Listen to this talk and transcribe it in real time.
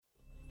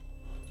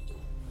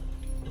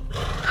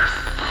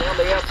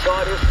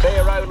inside is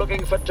Pharaoh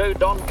looking for two.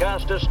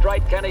 Doncaster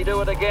straight. Can he do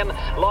it again?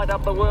 Light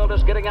Up the World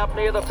is getting up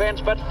near the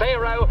fence, but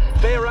Pharaoh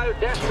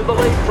dashed to the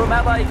lead from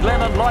Adelaide.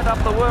 Glennon, Light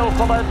Up the World,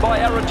 followed by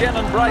Aragen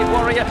and Brave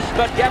Warrior,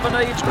 but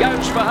Gavanese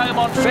goes for home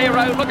on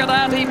Pharaoh. Look at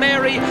Auntie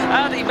Mary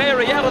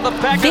out of the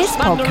pack. This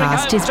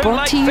podcast is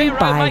brought to you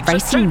by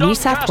Racing New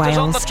South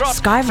Wales,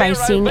 Sky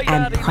Racing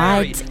and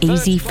Pride's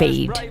Easy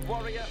Feed.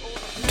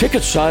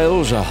 Ticket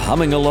sales are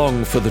humming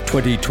along for the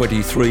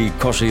 2023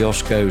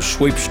 Kosciuszko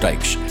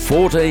sweepstakes.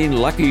 14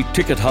 lucky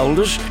ticket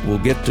holders will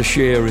get to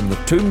share in the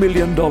 $2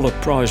 million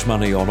prize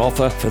money on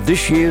offer for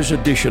this year's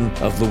edition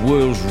of the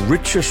world's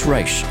richest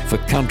race for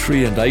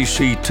country and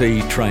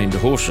ACT trained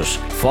horses.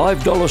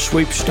 $5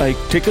 sweepstake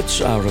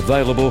tickets are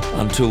available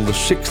until the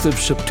 6th of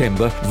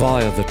September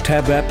via the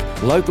Tab app,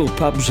 local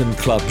pubs and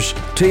clubs,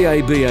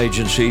 TAB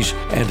agencies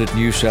and at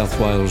New South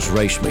Wales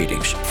race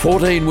meetings.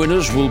 14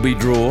 winners will be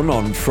drawn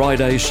on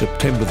Friday,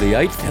 September the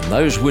 8th, and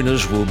those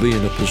winners will be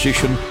in a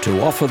position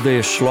to offer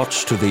their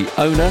slots to the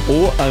owner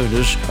or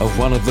owners of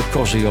one of the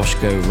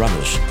Kosciuszko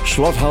runners.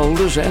 Slot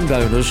holders and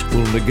owners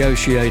will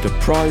negotiate a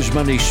prize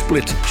money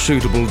split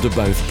suitable to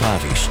both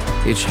parties.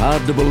 It's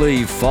hard to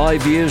believe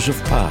 5 years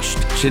have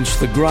passed since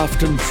the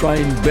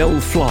Grafton-trained Bell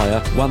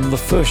Flyer won the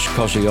first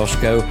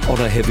Kosciuszko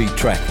on a heavy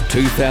track.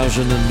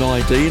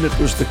 2019 it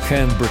was the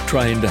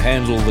Canberra-trained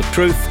Handle the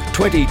Truth.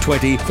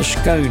 2020 the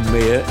Scone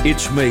mare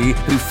It's Me,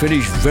 who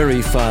finished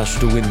very fast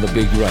to win the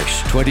big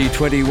race.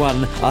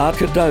 2021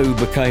 Arcado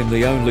became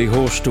the only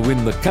horse to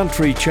win the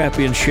Country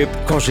Championship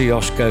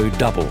Kosciuszko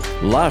Double.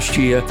 Last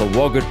year the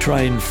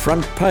Wagga-trained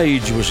Front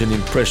Page was an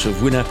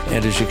impressive winner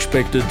and is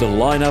expected to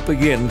line up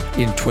again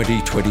in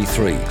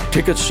 2023.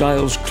 Ticket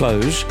sales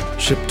close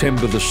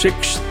September the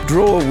 6th.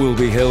 Draw will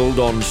be held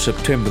on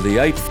September the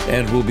 8th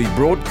and will be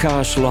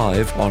broadcast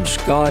live on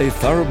Sky,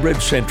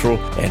 Thoroughbred Central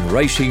and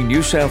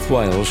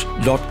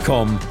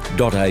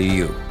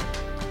racingnewsouthwales.com.au.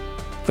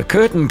 The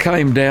curtain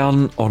came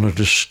down on a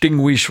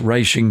distinguished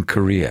racing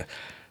career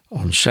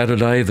on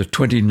Saturday the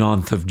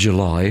 29th of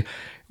July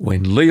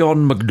when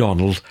Leon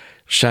Macdonald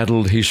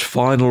saddled his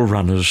final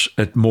runners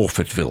at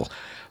Morphettville,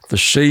 the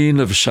scene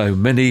of so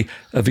many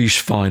of his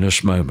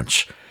finest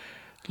moments.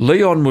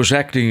 Leon was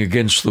acting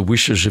against the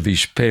wishes of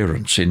his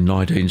parents in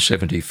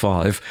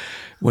 1975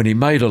 when he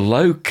made a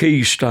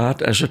low-key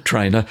start as a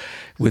trainer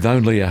with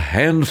only a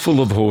handful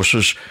of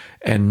horses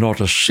and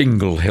not a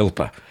single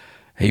helper.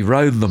 He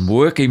rode them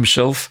work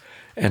himself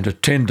and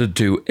attended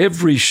to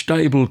every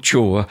stable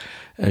chore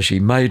as he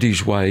made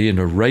his way in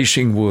a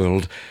racing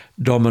world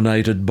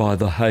dominated by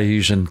the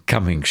Hayes and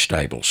Cummings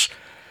stables.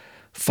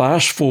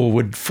 Fast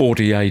forward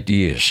 48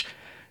 years,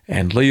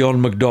 and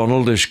Leon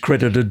Macdonald is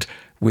credited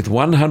with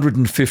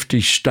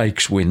 150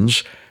 stakes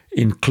wins,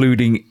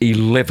 including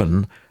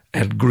 11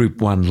 at Group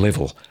 1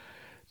 level,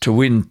 to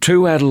win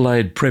 2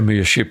 Adelaide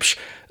premierships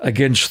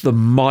against the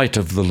might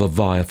of the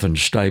Leviathan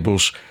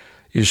stables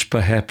is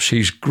perhaps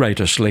his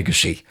greatest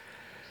legacy.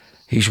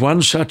 He's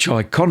won such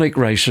iconic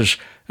races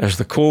as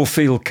the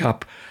Caulfield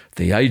Cup,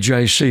 the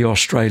AJC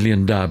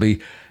Australian Derby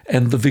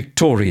and the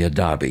Victoria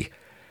Derby.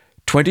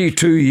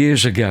 22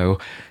 years ago,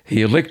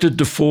 he elected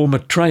to form a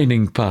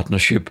training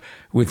partnership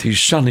with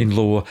his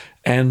son-in-law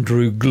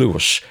Andrew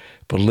Gluyas,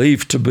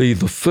 believed to be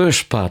the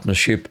first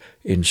partnership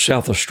in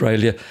South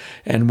Australia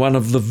and one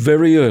of the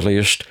very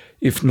earliest,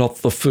 if not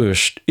the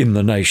first, in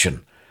the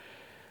nation.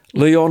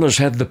 Leon has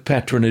had the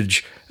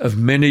patronage of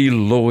many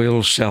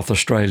loyal South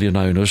Australian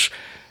owners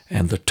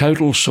and the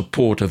total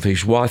support of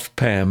his wife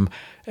Pam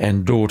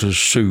and daughters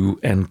Sue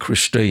and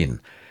Christine.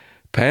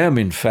 Pam,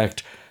 in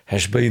fact,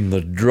 has been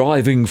the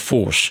driving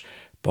force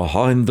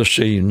behind the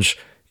scenes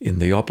in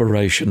the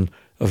operation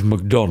of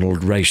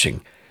Macdonald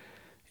Racing.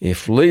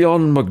 If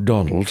Leon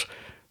Macdonald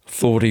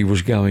thought he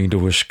was going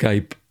to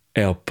escape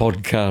our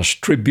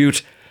podcast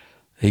tribute,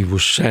 he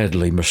was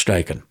sadly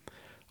mistaken.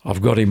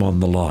 I've got him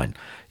on the line.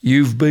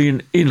 You've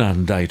been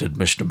inundated,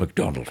 Mr.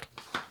 Macdonald.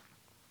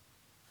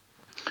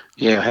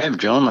 Yeah, I have,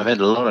 John. I've had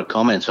a lot of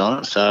comments on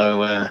it,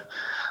 so I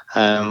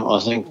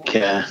think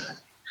I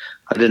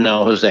didn't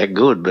know I was that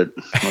good, but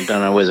I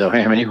don't know whether I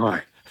am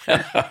anyway.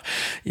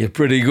 You're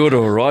pretty good,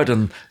 all right,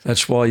 and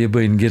that's why you've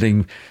been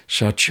getting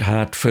such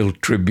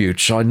heartfelt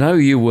tributes. I know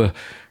you were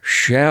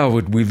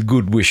showered with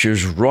good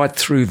wishes right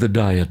through the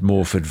day at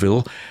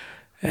Morphettville,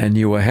 and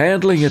you were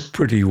handling it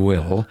pretty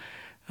well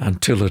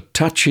until a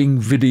touching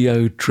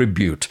video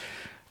tribute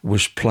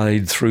was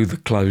played through the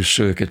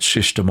closed-circuit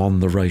system on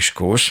the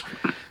racecourse,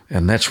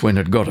 and that's when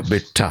it got a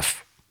bit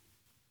tough.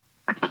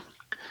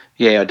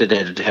 Yeah, I did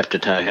have to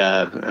take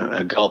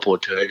a gulp or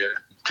two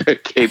to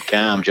keep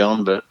calm,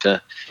 John, but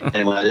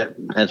anyway,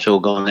 that's all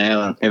gone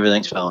now and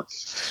everything's fine.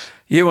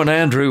 You and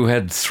Andrew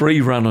had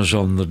 3 runners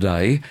on the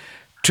day,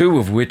 2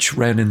 of which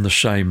ran in the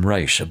same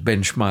race, a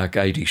benchmark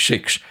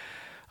 86.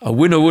 A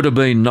winner would have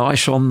been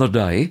nice on the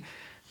day,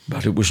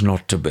 but it was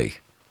not to be.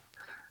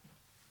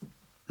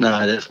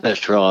 No,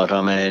 that's right.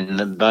 I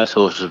mean, both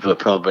horses were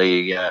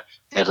probably out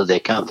of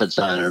their comfort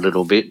zone a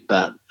little bit,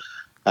 but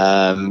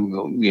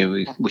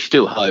we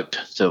still hoped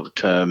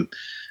that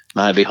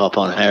maybe Hop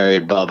on Harry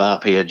and Bob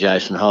up. He had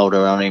Jason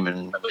Holder on him,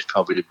 and it was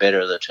probably the better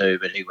of the two,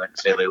 but he went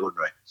fairly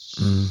ordinary.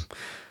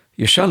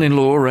 Your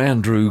son-in-law,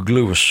 Andrew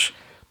Gluyas,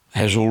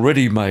 has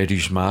already made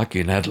his mark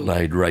in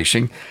Adelaide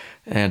racing,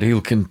 and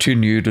he'll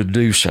continue to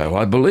do so.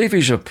 I believe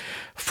he's a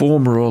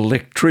former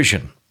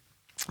electrician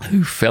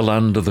who fell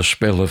under the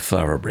spell of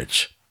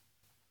thoroughbreds.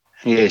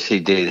 Yes, he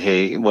did.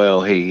 He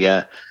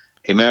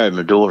married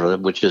my daughter,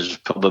 which is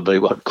probably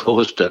what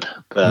caused it.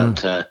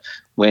 But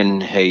when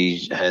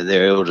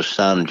their eldest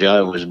son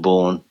Joe was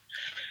born,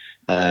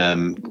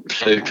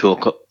 Sue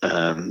took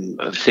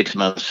 6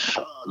 months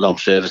long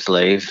service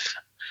leave,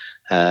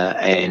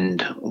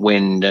 and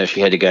when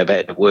she had to go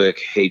back to work,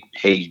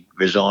 he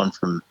resigned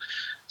from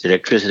the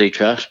Electricity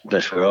Trust.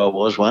 That's where I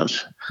was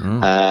once,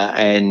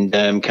 and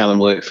come and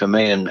work for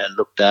me and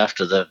looked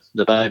after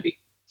the baby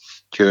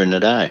during the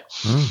day.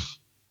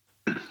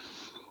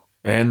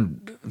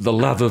 And the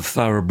love of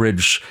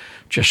thoroughbreds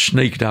just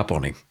sneaked up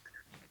on him.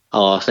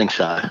 Oh, I think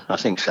so.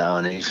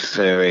 And he's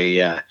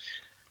very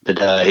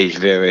today. He's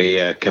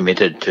very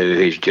committed to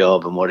his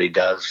job and what he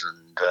does,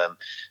 and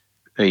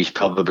he's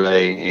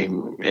probably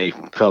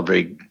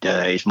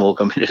more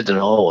committed than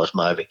I was,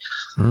 maybe.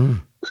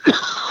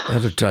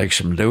 That'll take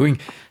some doing.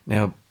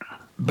 Now,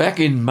 back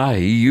in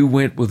May, you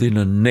went within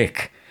a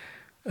neck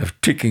of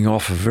ticking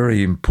off a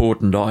very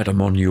important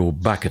item on your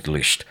bucket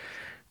list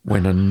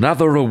when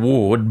another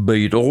award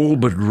beat all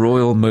but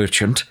Royal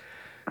Merchant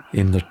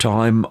in the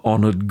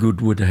time-honoured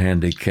Goodwood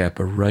Handicap,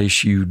 a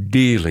race you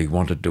dearly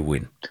wanted to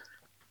win.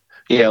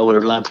 Yeah, I would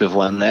have loved to have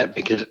won that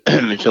because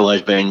it's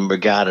always been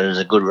regarded as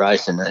a good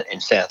race in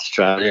South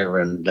Australia,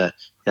 and the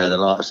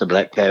likes of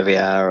Black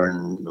Caviar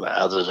and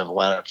others have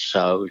won it.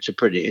 So it's a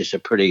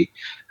pretty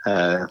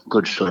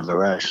good sort of a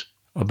race.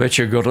 I bet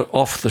you got it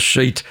off the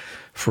seat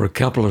for a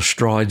couple of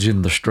strides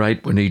in the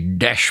straight when he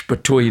dashed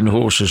between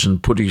horses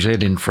and put his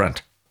head in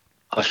front.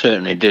 I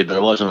certainly did, but I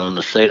wasn't on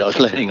the seat. I was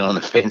leaning on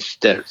the fence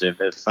at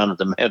the front of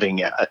the mounting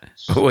yard.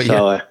 Oh,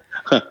 yeah.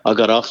 So I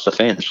got off the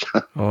fence.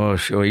 Oh,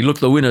 sure. He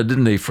looked the winner,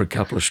 didn't he, for a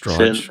couple of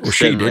strides?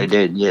 Certainly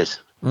did, yes.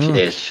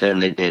 Yes,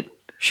 certainly did.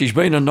 She's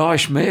been a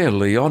nice mare,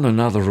 Leon,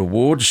 another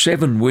award,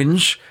 7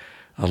 wins,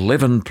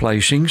 11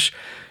 placings.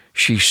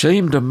 She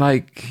seemed to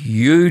make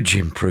huge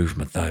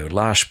improvement, though,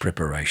 last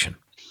preparation.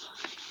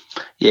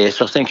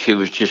 Yes, I think she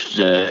was just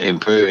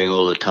improving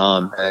all the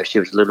time. She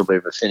was a little bit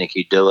of a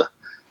finicky doer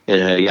in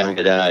her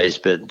younger days,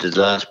 but the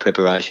last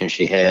preparation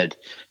she had,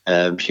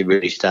 she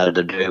really started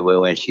to do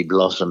well when she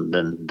blossomed,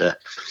 and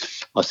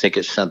I think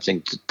it's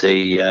something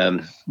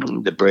that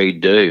the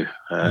breed do.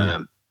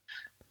 But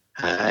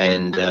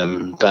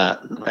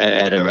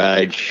at her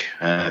age,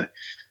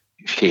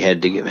 she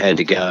had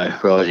to go.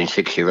 Rising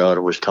 6-year-old,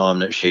 it was time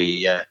that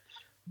she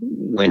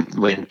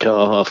went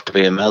off to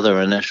be a mother,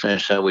 and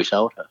so we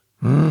sold her.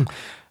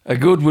 A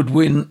Goodwood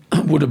win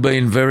would have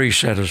been very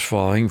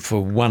satisfying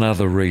for one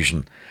other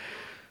reason.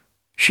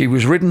 She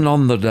was ridden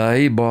on the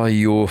day by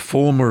your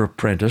former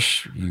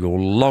apprentice, your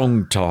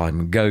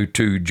long-time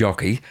go-to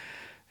jockey,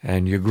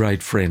 and your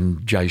great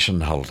friend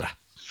Jason Holder.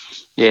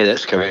 Yeah,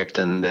 that's correct.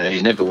 And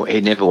he never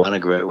won a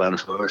Group 1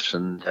 for us,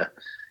 and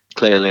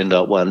Clare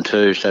Lindop won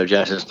too. So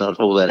Jason's not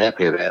all that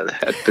happy about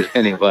that. But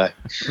anyway,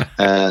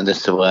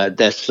 that's the way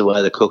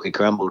the cookie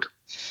crumbled.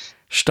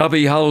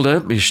 Stubby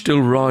Holder is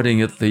still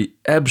riding at the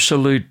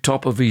absolute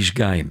top of his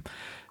game.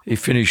 He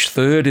finished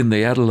 3rd in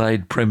the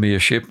Adelaide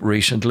Premiership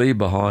recently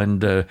behind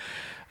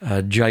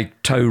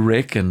Jake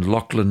Towrek and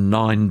Lachlan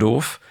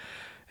Neindorf.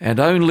 And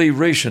only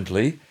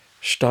recently,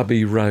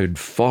 Stubby rode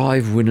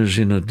 5 winners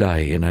in a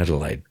day in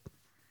Adelaide.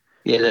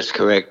 Yeah, that's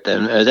correct.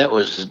 And that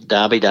was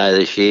Derby Day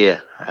this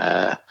year.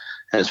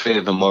 And 3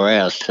 of them were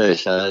ours too.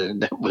 So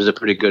that was a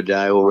pretty good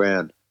day all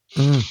round.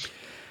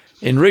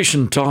 In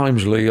recent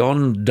times,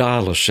 Leon,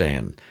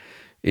 Dalasan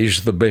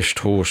is the best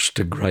horse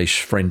to grace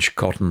French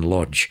Cotton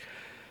Lodge.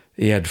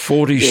 He had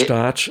 40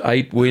 starts,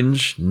 8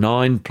 wins,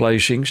 9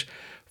 placings,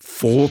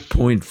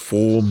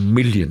 4.4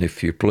 million,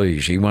 if you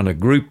please. He won a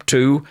Group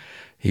 2,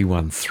 he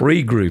won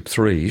 3 Group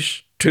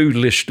 3s, 2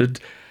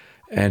 listed,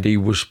 and he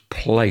was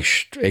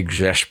placed,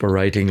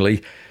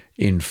 exasperatingly,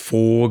 in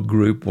 4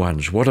 Group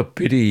 1s. What a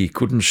pity he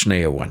couldn't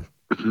snare one.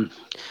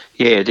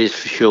 Yeah, it is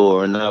for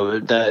sure. And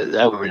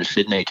they were in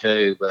Sydney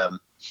too,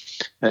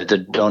 at the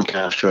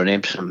Doncaster and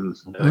Epsom.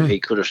 He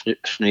could have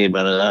snared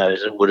one of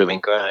those. It would have been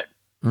great.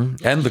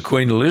 And the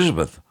Queen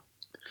Elizabeth.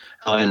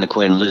 Oh, and the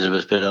Queen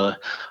Elizabeth, but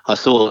I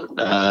thought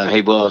he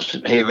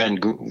ran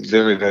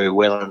very, very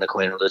well in the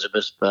Queen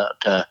Elizabeth,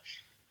 but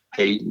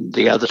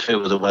the other 2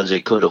 were the ones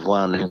he could have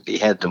won. If he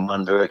had them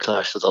won very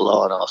close to the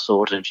line, I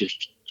thought it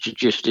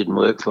just didn't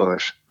work for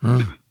us.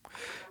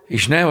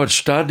 He's now at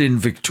stud in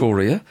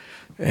Victoria,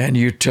 and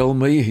you tell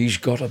me he's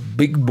got a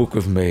big book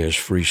of mares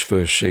for his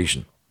first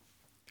season.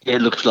 Yeah,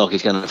 it looks like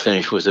he's going to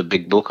finish with a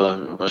big book,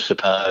 I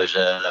suppose.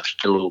 They've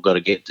still all got to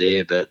get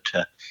there, but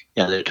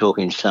they're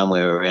talking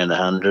somewhere around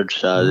 100,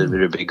 so it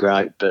would be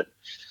great. But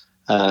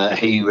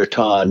he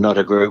retired not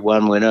a Group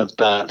 1 winner,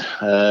 but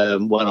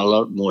won a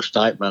lot more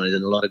state money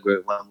than a lot of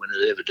Group 1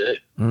 winners ever do.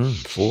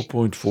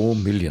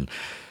 4.4 million.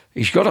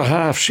 He's got a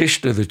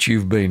half-sister that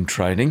you've been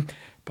training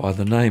by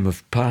the name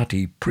of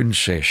Party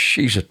Princess.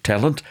 She's a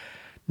talent.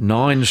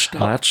 9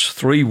 starts,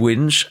 3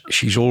 wins.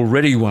 She's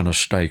already won a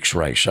stakes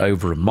race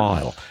over a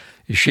mile.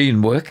 Is she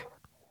in work?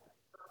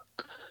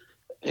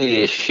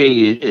 Yes,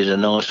 she is a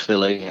nice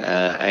filly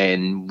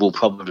and will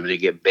probably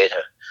get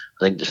better.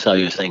 I think the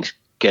Sawyer things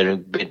get a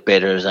bit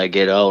better as they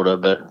get older,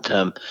 but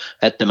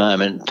at the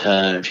moment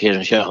she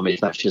hasn't shown me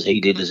as much as he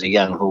did as a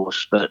young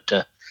horse. But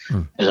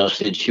as I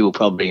said, she will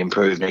probably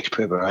improve next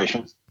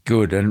preparation.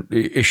 Good. And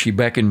is she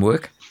back in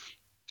work?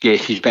 Yeah,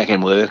 she's back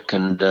in work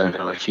and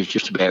she's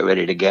just about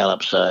ready to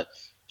gallop, so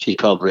she's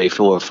probably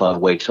 4 or 5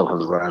 weeks off of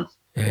the run.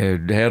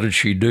 How did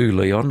she do,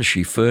 Leon? Did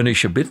she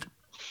furnish a bit?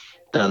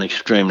 Done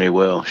extremely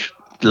well.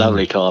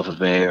 Lovely type of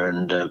mare,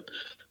 and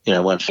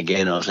once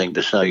again, I think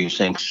the Sawyer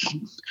thinks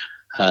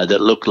that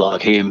look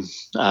like him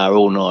are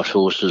all nice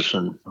horses,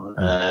 and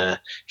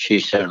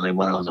she's certainly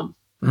one of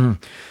them.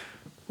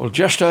 Well,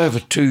 just over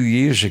 2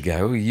 years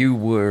ago, you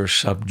were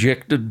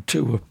subjected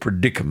to a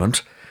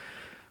predicament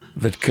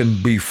that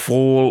can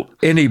befall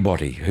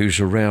anybody who's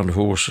around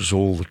horses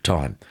all the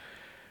time.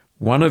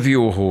 One of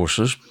your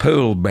horses,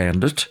 Pearl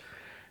Bandit,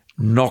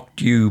 knocked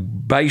you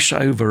base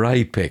over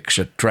apex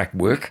at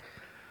trackwork,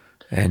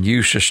 and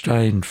you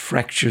sustained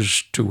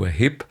fractures to a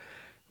hip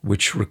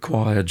which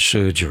required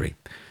surgery.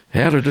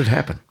 How did it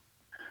happen?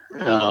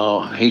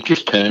 Oh, he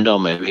just turned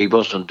on me. He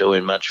wasn't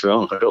doing much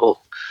wrong at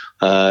all.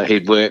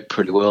 He'd worked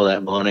pretty well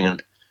that morning,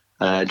 and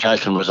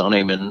Jason was on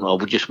him, and I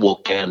would just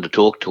walk down to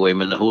talk to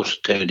him, and the horse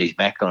turned his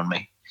back on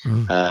me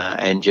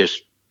and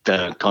just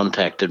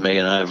contacted me,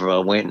 and over I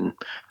went, and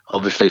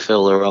obviously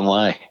fell the wrong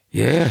way.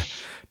 Yeah.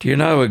 Do you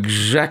know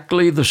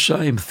exactly the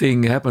same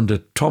thing happened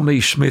to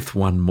Tommy Smith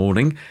one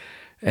morning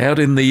out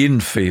in the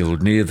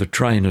infield near the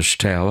Trainers'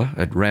 Tower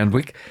at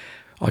Randwick?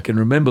 I can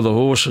remember the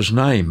horse's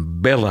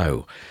name,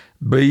 Bello,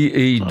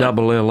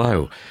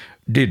 Bello.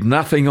 Did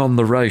nothing on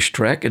the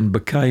racetrack and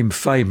became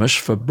famous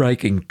for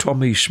breaking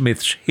Tommy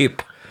Smith's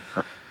hip.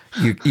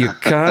 You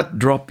can't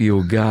drop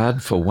your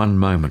guard for one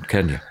moment,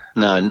 can you?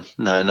 No,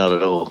 not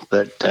at all.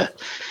 But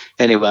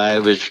anyway,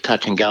 it was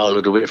touch and go a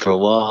little bit for a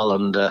while,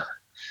 and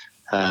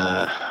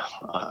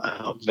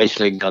I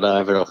eventually got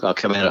over it. I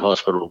came out of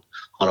hospital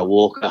on a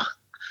walker.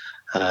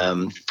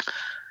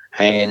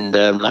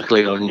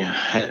 Luckily,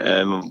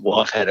 my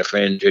wife had a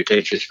friend who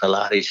teaches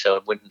Pilates, so I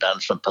went and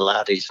done some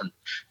Pilates and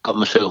got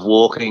myself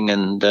walking,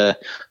 and I'm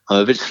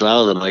a bit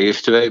slower than I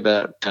used to be,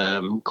 but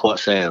quite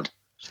sound.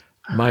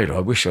 Mate, I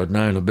wish I'd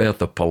known about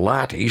the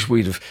Pilates.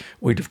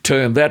 We'd have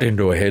turned that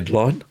into a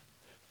headline.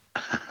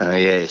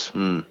 Yes.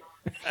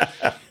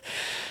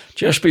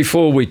 Just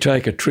before we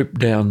take a trip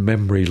down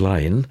memory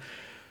lane,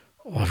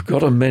 I've got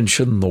to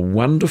mention the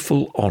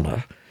wonderful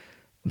honour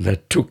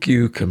that took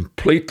you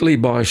completely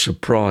by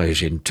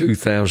surprise in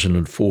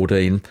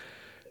 2014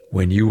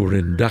 when you were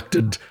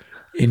inducted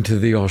into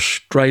the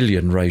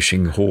Australian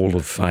Racing Hall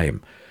of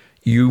Fame.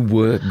 You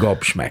were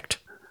gobsmacked.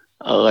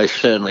 Oh, I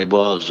certainly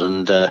was,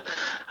 and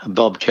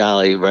Bob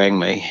Charlie rang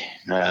me.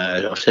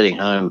 I was sitting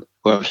home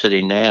where I'm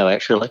sitting now,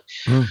 actually,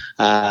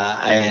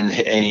 and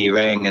he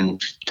rang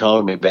and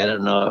told me about it,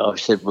 and I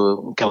said,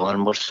 well, come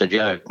on, what's the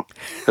joke?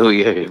 Who are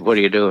you? What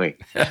are you doing?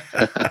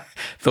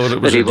 Thought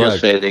it was a joke. But he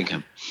was fair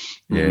dinkum.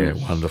 Yeah,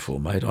 wonderful,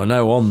 mate. I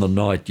know on the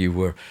night you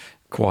were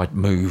quite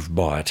moved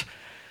by it.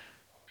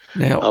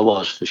 Now, I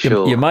was, for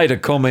sure. You made a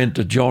comment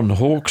to John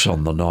Hawkes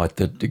on the night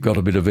that you got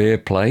a bit of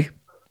airplay.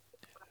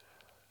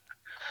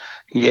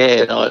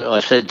 Yeah, I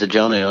said to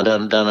Johnny, I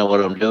don't know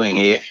what I'm doing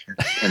here.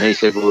 And he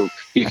said, well,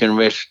 you can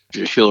rest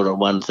assured on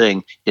one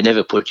thing. You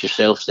never put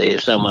yourself there.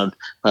 Someone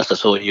must have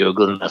thought you were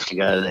good enough to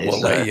go there. Well,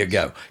 so. There you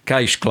go.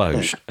 Case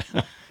closed.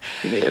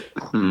 Yep.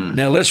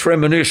 Now, let's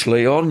reminisce,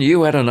 Leon.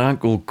 You had an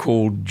uncle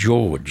called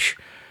George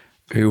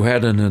who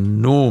had an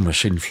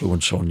enormous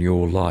influence on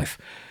your life.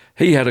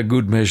 He had a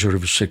good measure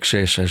of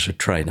success as a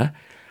trainer,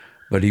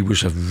 but he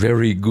was a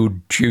very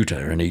good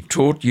tutor, and he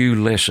taught you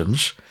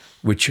lessons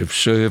which have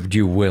served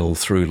you well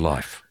through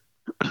life.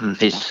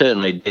 He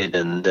certainly did,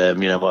 and,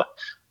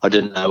 I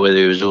didn't know whether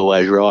he was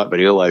always right, but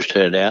he always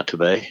turned out to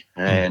be.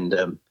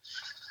 And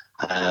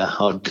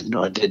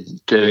I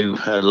did do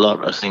a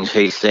lot of things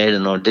he said,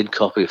 and I did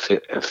copy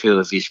a few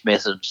of his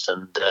methods,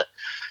 and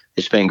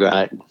it's been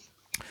great.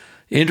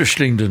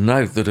 Interesting to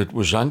note that it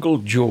was Uncle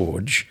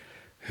George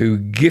who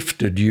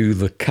gifted you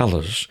the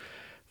colours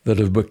that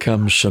have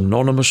become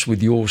synonymous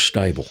with your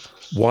stable.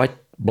 White,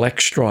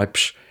 black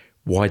stripes,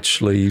 white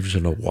sleeves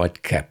and a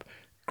white cap.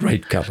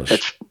 Great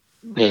colours.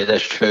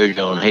 That's true,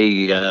 John.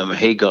 He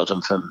got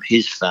them from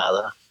his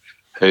father,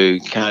 who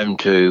came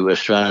to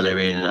Australia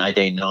in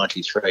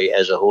 1893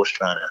 as a horse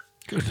trainer.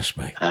 Goodness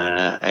me.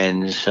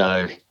 And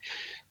so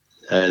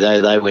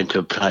they went to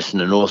a place in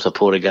the north of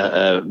Port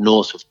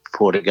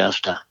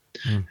Augusta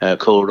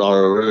called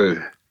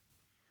Orroroo.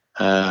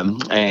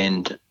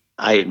 And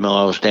 8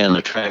 miles down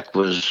the track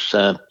was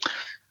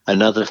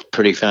another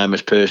pretty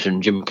famous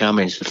person, Jim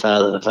Cummins, the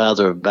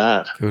father of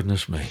Bart.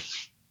 Goodness me.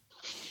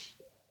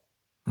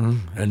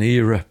 An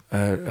era,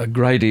 a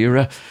great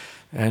era.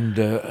 and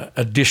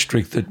a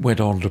district that went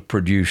on to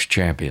produce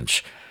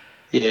champions.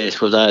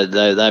 Yes, well,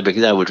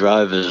 they were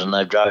drovers, and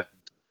they drove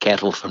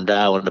cattle from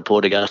Darwin to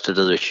Port Augusta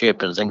to the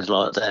ship and things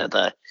like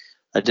that.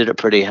 They did it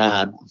pretty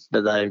hard,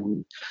 but they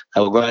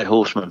were great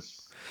horsemen.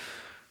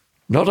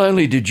 Not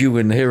only did you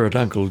inherit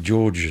Uncle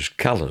George's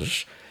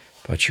colours,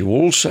 but you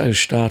also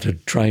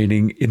started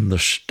training in the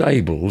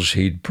stables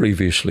he'd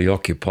previously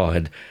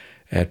occupied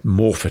at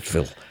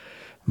Morphettville.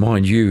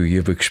 Mind you,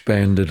 you've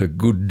expanded a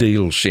good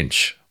deal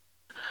since.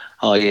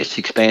 Oh, yes,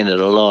 expanded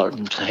a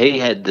lot. He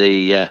had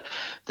the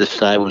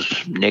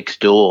stables next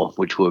door,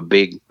 which were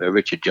big.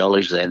 Richard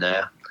Jolly's there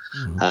now.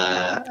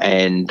 Mm-hmm.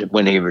 And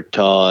when he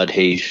retired,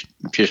 he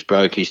just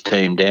broke his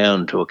team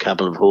down to a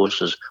couple of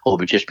horses, or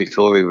just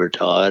before he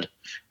retired.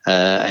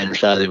 And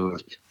so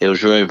there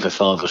was room for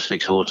 5 or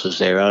 6 horses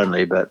there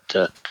only, but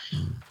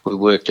we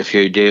worked a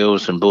few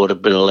deals and bought a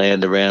bit of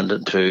land around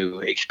it to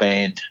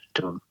expand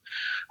to,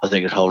 I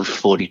think it holds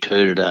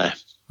 42 today.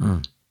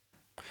 Mm.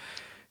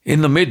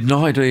 In the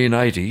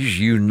mid-1980s,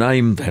 you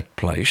named that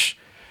place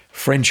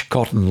French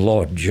Cotton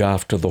Lodge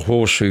after the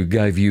horse who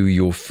gave you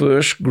your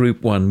first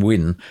Group 1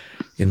 win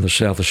in the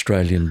South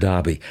Australian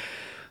Derby.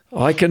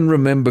 I can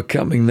remember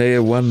coming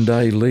there one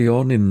day,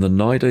 Leon, in the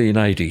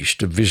 1980s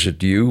to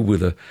visit you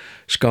with a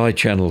Sky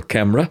Channel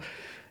camera,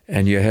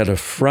 and you had a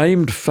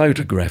framed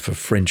photograph of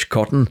French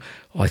Cotton,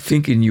 I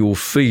think in your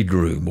feed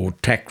room or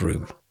tack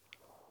room.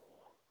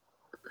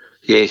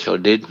 Yes, I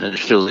did, and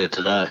it's still there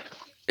today.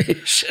 He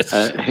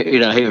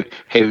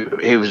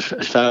was,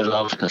 as far as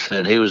I was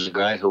concerned, he was a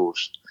great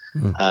horse.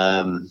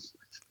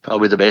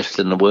 Probably the best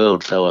in the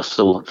world, so I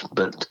thought.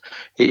 But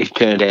it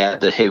turned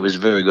out that he was a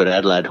very good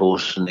Adelaide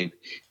horse, and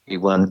he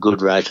won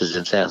good races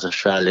in South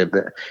Australia.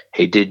 But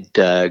he did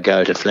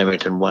go to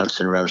Flemington once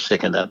and run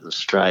second up the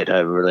straight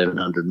over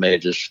 1,100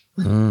 metres.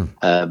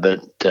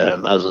 But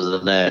other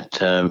than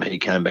that, he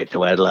came back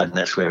to Adelaide, and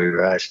that's where he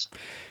raced.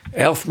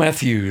 Alf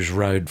Matthews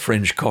rode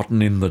French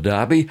Cotton in the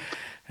Derby,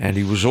 and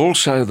he was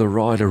also the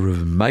rider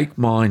of Make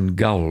Mine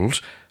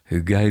Gold, who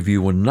gave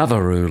you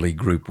another early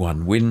Group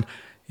 1 win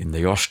in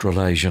the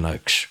Australasian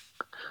Oaks.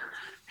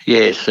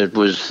 Yes, it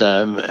was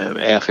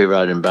Alfie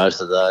rode in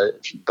both of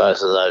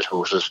those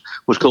horses.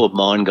 It was called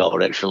Mine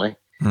Gold, actually,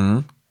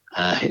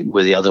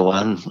 with the other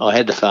one. I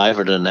had the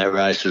favourite in that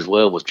race as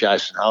well with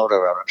Jason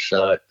Holder on it.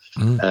 So,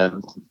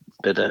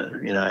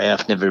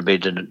 Alf never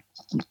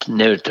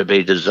to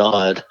be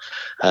desired.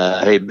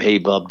 He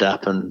bobbed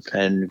up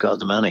and got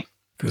the money.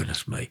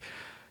 Goodness me.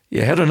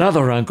 You had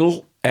another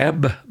uncle,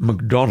 Ab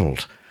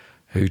Macdonald,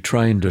 who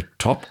trained a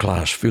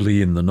top-class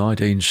filly in the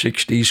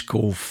 1960s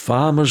called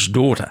Farmer's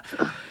Daughter.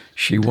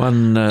 She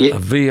won a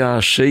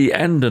VRC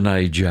and an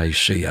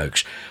AJC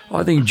Oaks.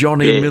 I think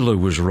Johnny Miller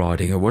was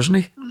riding her, wasn't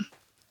he?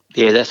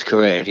 Yeah, that's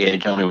correct. Yeah,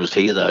 Johnny was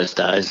here those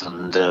days,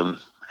 and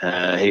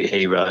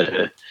he rode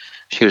her.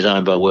 She was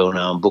owned by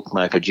well-known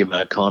bookmaker Jim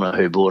O'Connor,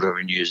 who bought her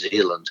in New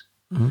Zealand.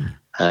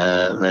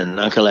 And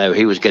Uncle Ab,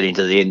 he was getting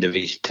to the end of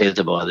his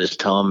tether by this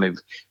time.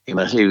 He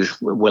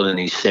was well in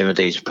his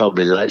 70s,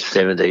 probably late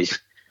 70s.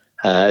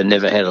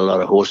 Never had a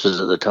lot of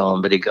horses at the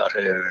time, but he got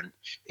her and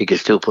he could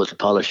still put the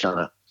polish on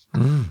her.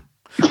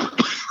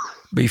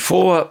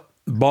 Before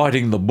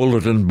biting the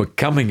bullet and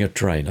becoming a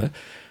trainer,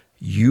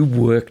 you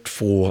worked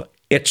for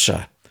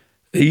ETSA,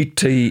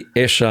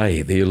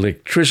 ETSA, the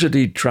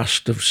Electricity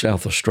Trust of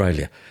South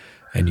Australia,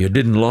 and you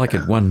didn't like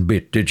it one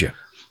bit, did you?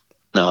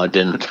 No, I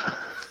didn't.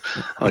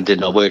 I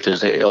worked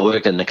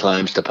in the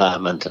claims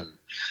department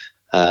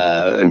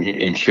and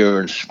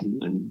insurance.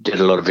 Did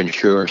a lot of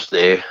insurance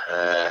there,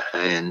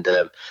 and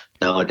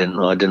no, I didn't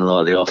like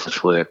the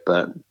office work.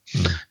 But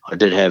I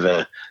did have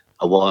a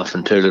wife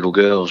and 2 little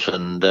girls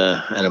and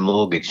a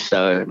mortgage,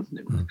 so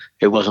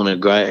it wasn't a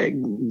great.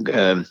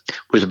 It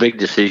was a big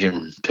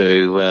decision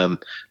to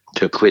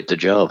quit the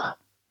job.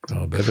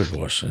 I bet it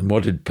was. And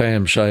what did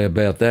Pam say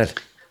about that?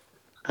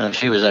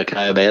 She was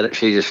okay about it.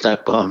 She just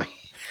stuck by me.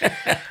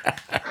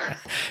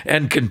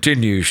 And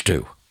continues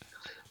to.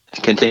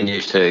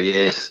 Continues to,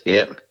 yes,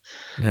 yep.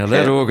 Now,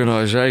 that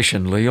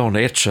organisation, Leon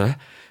ETSA,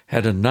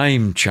 had a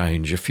name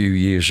change a few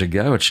years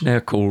ago. It's now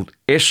called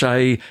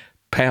SA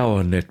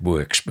Power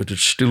Networks, but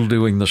it's still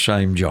doing the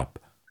same job.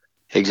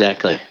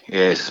 Exactly,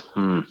 yes.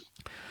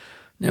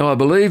 Now, I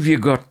believe you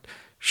got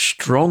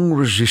strong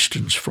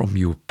resistance from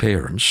your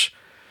parents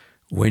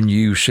when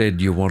you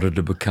said you wanted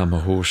to become a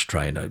horse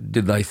trainer.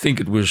 Did they think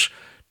it was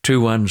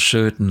too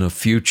uncertain a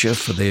future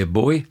for their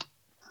boy?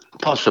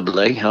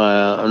 Possibly.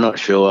 I'm not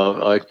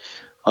sure.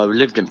 I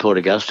lived in Port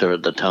Augusta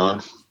at the time,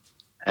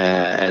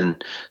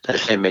 and they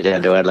sent me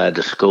down to Adelaide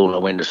to school. I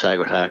went to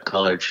Sacred Heart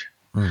College.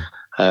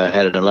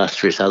 Had an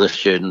illustrious other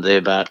student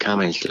there, Bart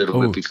Cummings, a little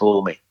bit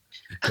before me.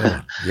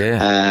 God,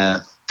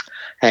 yeah.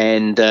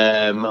 And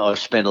I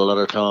spent a lot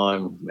of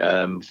time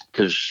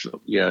because,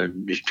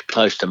 just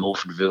close to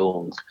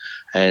Morphettville,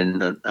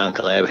 and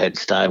Uncle Ab had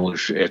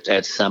stables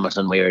at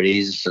Somerton where it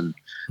is, and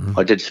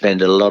I did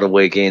spend a lot of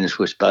weekends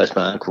with both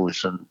my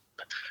uncles, and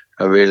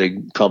I really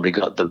probably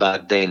got the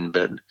bug then,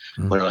 but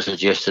when I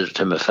suggested it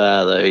to my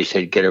father, he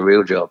said, "Get a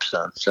real job,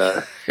 son."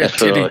 So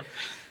that's what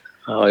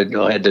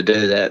I had to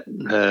do that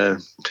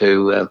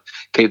to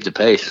keep the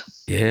pace.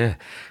 Yeah.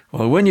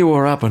 Well, when you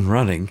were up and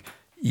running,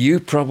 you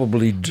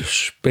probably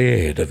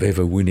despaired of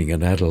ever winning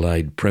an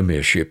Adelaide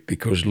premiership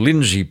because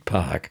Lindsay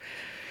Park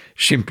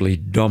simply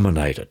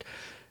dominated.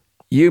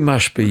 You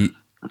must be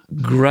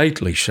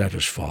greatly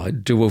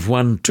satisfied to have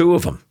won 2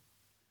 of them.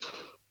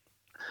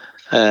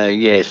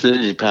 Yes,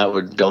 Lindsay Park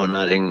was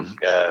dominating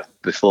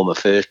before my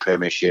first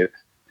premiership.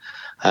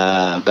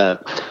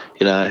 But,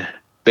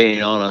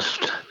 being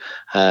honest,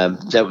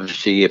 that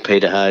was the year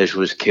Peter Hayes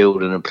was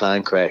killed in a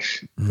plane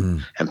crash.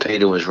 And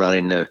Peter was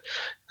running the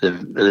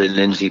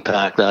Lindsay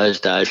Park those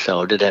days,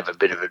 so I did have a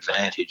bit of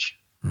advantage.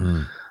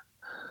 Oh,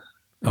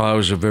 it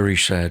was a very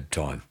sad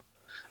time.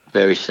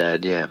 Very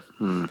sad, yeah.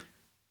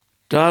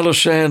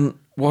 Dalasan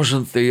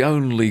wasn't the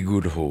only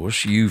good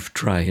horse you've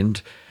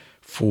trained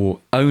for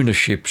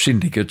ownership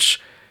syndicates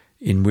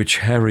in which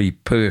Harry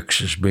Perks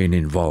has been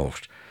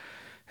involved.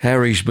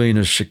 Harry's been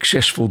a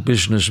successful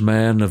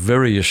businessman, a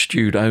very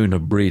astute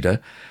owner-breeder,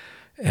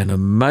 and a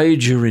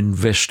major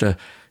investor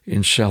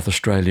in South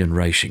Australian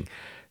racing.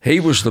 He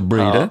was the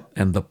breeder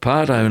and the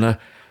part owner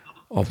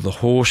of the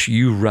horse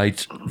you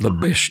rate the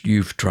best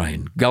you've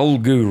trained.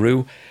 Gold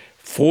Guru,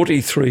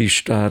 43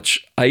 starts,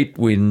 8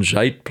 wins,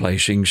 8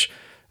 placings,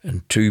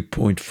 and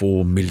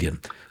 2.4 million.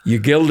 You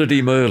gelded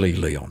him early,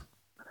 Leon.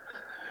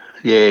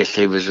 Yes,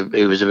 he was a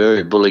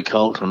very bully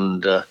colt,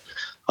 and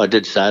I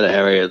did say to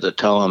Harry at the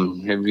time,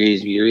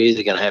 you're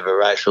either going to have a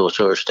racehorse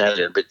or a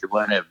stallion, but you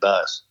won't have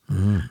both.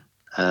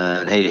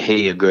 And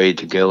he agreed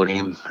to geld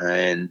him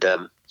and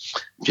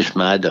just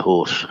made the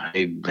horse.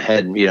 He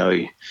had,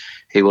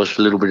 he was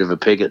a little bit of a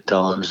pig at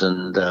times,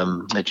 and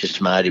it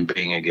just made him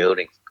being a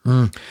gelding.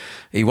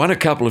 He won a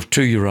couple of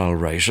 2-year-old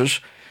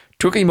races.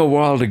 Took him a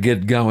while to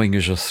get going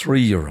as a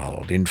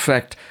 3-year-old. In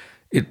fact,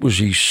 it was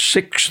his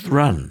 6th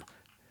run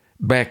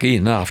back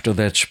in after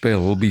that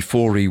spell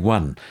before he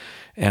won.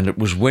 And it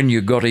was when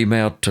you got him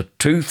out to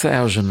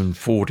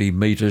 2,040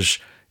 metres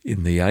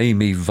in the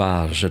Amy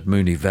Vase at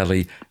Moonee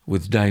Valley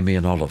with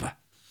Damien Oliver.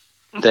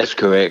 That's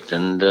correct.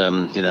 And,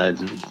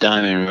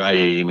 Damien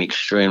rated him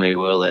extremely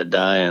well that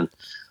day,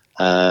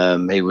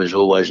 and he was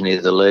always near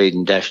the lead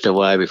and dashed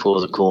away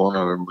before the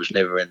corner and was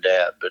never in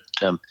doubt. But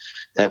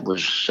that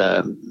was,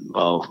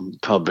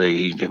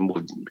 probably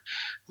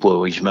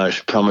his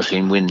most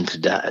promising win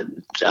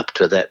up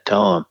to that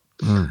time.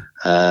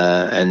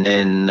 And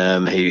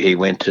then he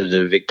went to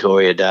the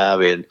Victoria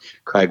Derby, and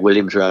Craig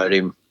Williams rode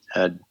him.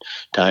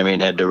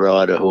 Damien had to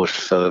ride a horse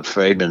for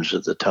Freedman's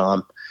at the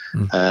time,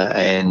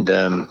 and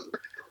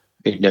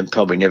he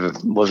probably never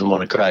wasn't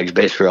one of Craig's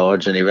best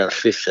rides, and he ran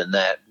 5th in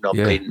that, not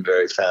beaten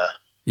very far.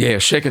 Yeah,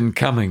 Second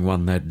Coming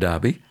won that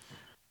derby.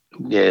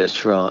 Yeah,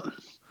 that's right.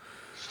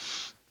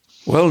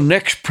 Well,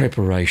 next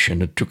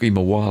preparation, it took him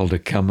a while to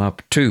come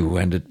up too,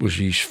 and it was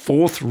his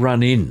 4th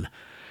run in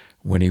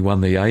when he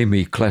won the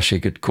Amy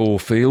Classic at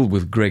Caulfield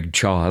with Greg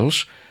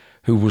Childs,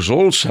 who was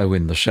also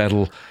in the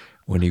saddle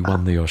when he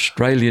won the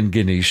Australian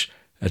Guineas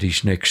at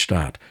his next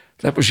start.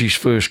 That was his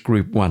first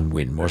Group 1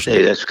 win, wasn't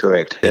it? Yeah, that's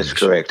correct. That's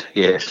correct.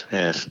 Yes.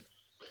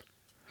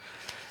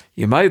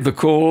 You made the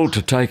call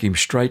to take him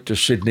straight to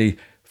Sydney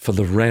for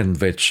the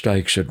Randvet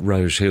Stakes at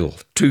Rose Hill,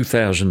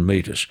 2,000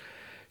 metres.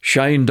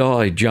 Shane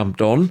Dye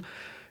jumped on,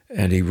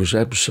 and he was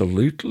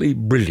absolutely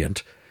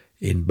brilliant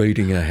in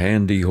beating a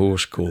handy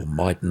horse called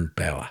Might and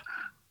Power.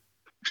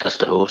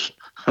 Just a horse.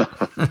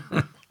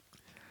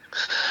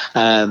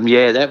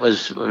 That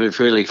was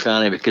really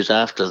funny because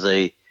after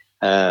the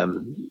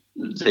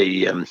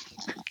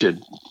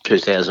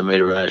 2,000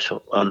 metre race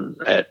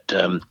at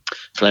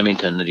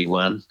Flemington that he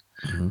won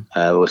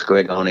with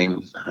Greg on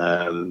him,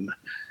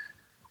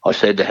 I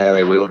said to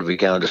Harry, we ought to be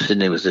going to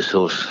Sydney with this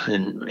horse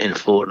in a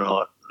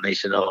fortnight. And he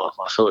said, I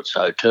thought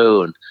so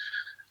too. And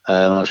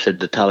I said,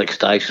 the Tulloch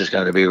Stakes is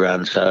going to be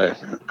run, so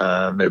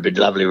it'll be a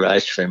lovely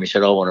race for him. He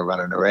said, I want to run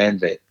in a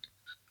Randvet.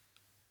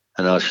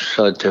 And I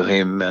said to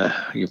him,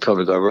 you've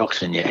probably got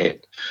rocks in your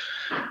head.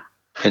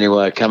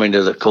 Anyway, coming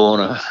to the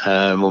corner,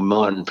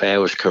 Might and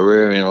Power was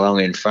careering along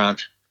in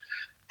front,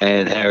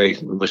 and Harry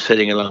was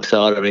sitting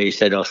alongside of me. He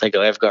said, I think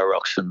I have got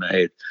rocks in my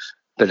head.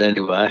 But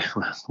anyway,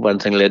 one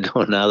thing led to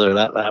another, and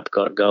up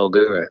got Gold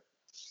Guru.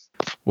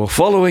 Well,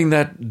 following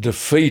that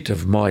defeat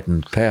of Might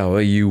and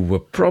Power, you were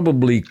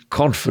probably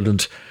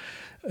confident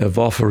of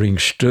offering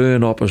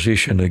stern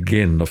opposition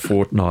again a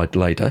fortnight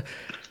later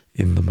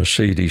in the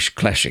Mercedes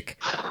Classic.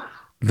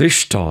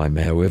 This time,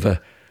 however,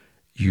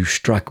 you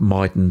struck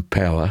Might and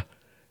Power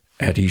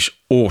at his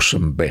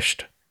awesome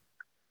best.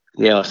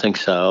 Yeah, I think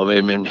so.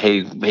 I mean,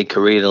 he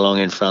careered along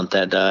in front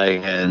that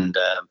day, and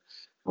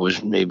he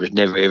was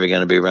never ever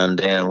going to be run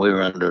down. We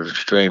were under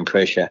extreme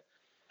pressure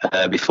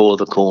before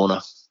the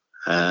corner,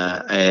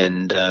 but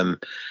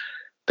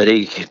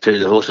he, to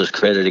the horse's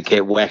credit, he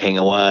kept whacking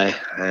away.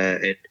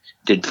 It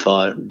did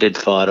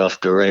fight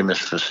off Doremus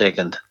for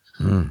second,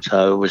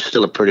 so it was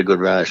still a pretty good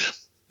race.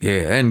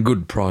 Yeah, and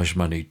good prize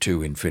money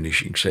too in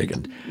finishing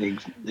second.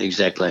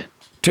 Exactly.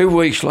 2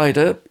 weeks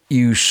later,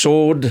 you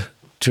soared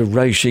to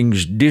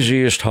racing's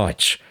dizziest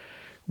heights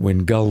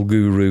when Gull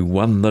Guru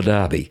won the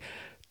Derby,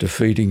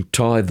 defeating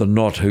Tie the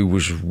Knot, who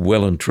was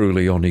well and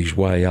truly on his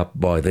way up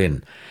by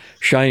then.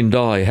 Shane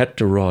Dye had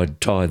to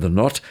ride Tie the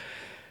Knot,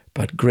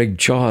 but Greg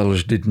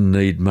Childs didn't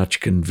need much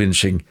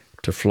convincing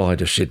to fly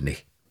to Sydney.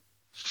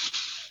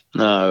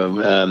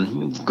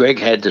 No, Greg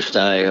had to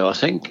stay. I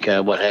think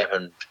what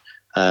happened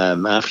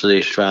after the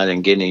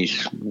Australian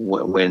Guineas,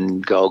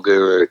 when Gull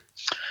Guru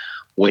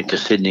went to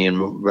Sydney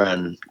and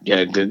run,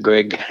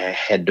 Greg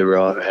had to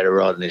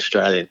ride in the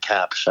Australian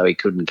Cup, so he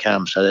couldn't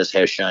come. So that's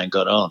how Shane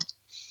got on.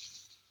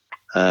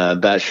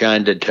 But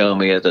Shane did tell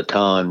me at the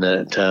time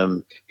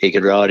that he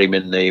could ride him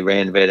in the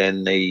Ranvet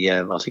and the,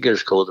 I think it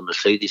was called the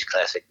Mercedes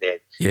Classic there.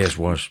 Yes, it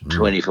was.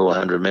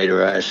 2,400 metre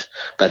race.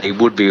 But he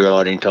would be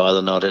riding Tie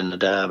the Knot in the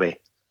Derby.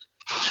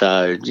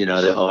 So,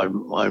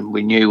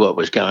 we knew what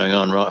was going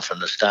on right from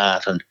the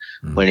start, and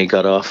when he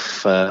got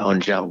off,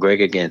 on jump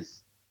Greg again.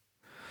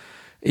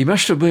 He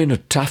must have been a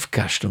tough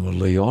customer,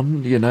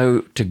 Leon,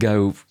 to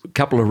go a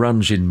couple of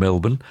runs in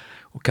Melbourne,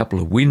 a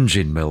couple of wins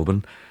in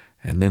Melbourne,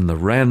 and then the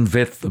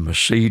Ranvet, the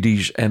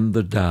Mercedes and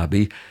the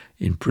Derby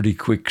in pretty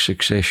quick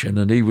succession,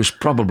 and he was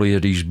probably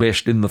at his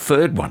best in the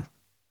third one.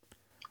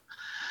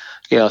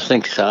 Yeah, I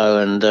think so,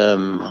 and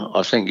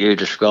I think you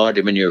described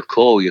him in your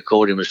call. You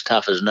called him as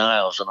tough as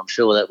nails, and I'm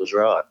sure that was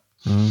right.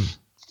 Mm.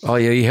 Oh,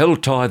 yeah, he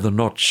held Tie the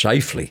Knot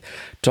safely.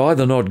 Tie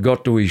the Knot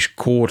got to his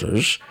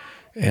quarters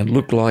and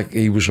looked like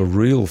he was a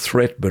real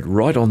threat, but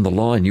right on the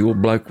line, your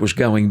bloke was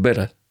going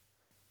better.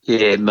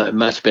 Yeah,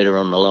 much better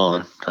on the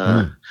line.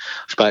 I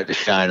spoke to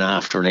Shane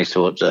after, and he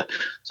thought the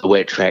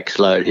wet track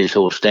slowed his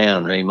horse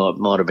down. He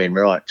might have been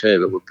right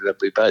too,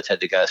 but we both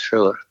had to go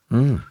through it.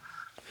 Mm.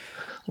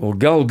 Well,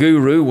 Gull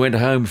Guru went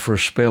home for a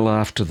spell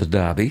after the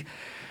Derby,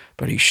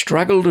 but he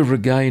struggled to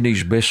regain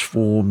his best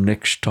form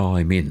next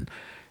time in.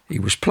 He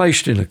was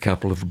placed in a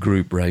couple of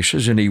group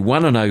races and he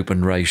won an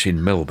open race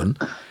in Melbourne,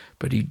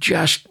 but he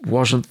just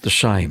wasn't the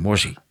same,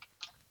 was he?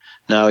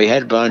 No, he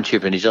had bone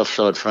chip in his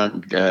offside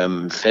front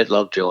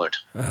fetlock joint.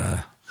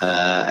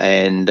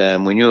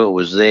 And we knew it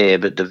was there,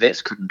 but the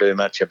vets couldn't do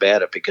much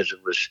about it because it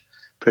was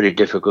pretty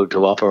difficult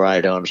to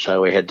operate on,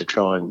 so we had to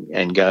try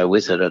and go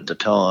with it at the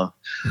time.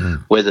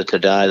 Mm. Whether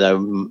today,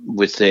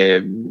 with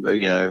their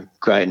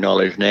great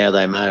knowledge now,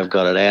 they may have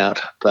got it out,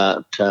 but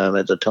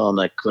at the time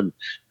they couldn't.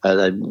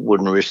 They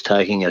wouldn't risk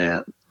taking it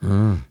out.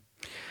 Mm.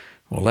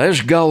 Well,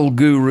 as Gull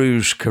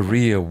Guru's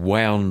career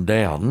wound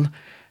down,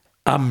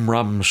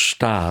 Umrum's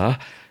star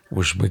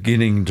was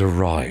beginning to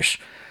rise.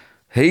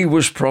 He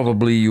was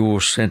probably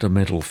your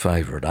sentimental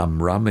favourite,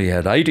 Umrum. He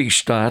had 80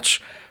 starts,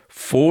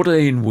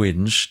 14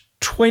 wins,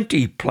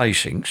 20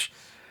 placings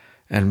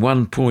and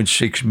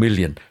 1.6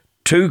 million,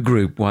 2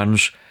 Group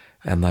 1s,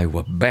 and they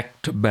were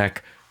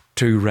back-to-back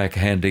 2-rack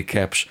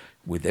handicaps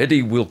with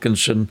Eddie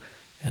Wilkinson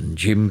and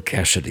Jim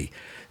Cassidy.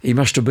 He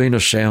must have been a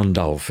sound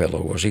dull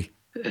fellow, was he?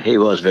 He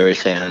was very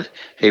sound.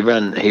 He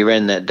ran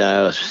that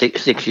day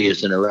 6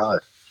 years in a row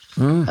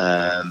in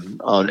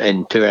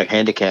 2-rack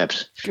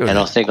handicaps. Good. And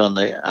I think on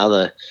the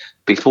other,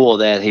 before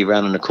that, he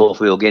ran in the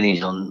Caulfield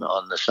Guineas on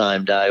the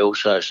same day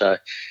also, so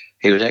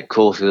he was at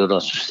Caulfield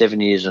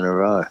 7 years in a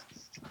row.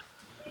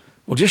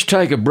 We'll just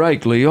take a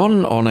break,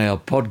 Leon, on our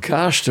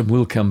podcast, and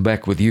we'll come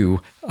back with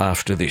you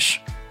after this.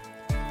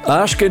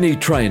 Ask any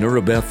trainer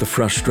about the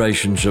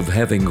frustrations of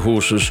having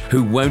horses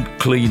who won't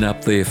clean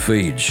up their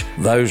feeds.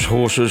 Those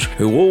horses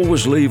who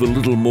always leave a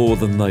little more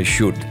than they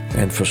should.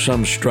 And for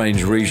some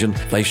strange reason,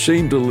 they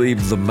seem to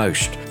leave the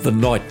most the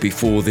night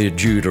before they're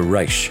due to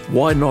race.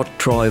 Why not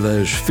try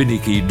those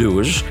finicky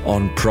doers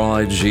on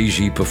Pride's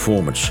Easy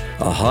Performance,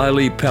 a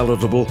highly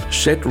palatable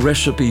set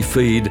recipe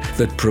feed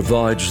that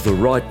provides the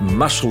right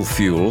muscle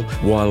fuel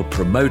while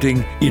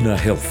promoting inner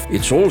health.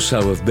 It's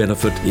also of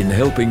benefit in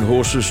helping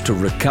horses to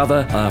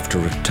recover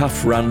after a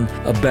tough run,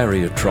 a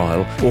barrier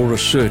trial, or a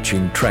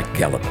searching track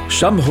gallop.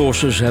 Some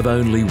horses have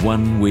only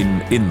one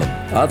win in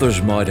them.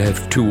 Others might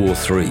have 2 or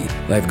 3.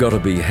 They've got to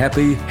be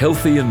happy,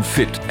 healthy and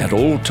fit at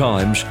all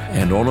times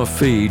and on a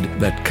feed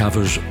that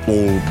covers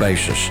all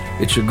bases.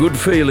 It's a good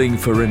feeling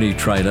for any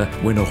trainer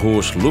when a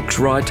horse looks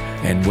right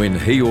and when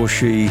he or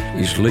she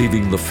is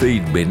leaving the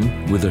feed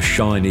bin with a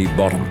shiny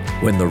bottom.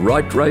 When the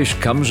right race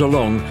comes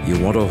along, you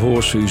want a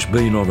horse who's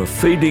been on a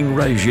feeding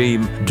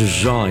regime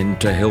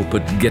designed to help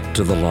it get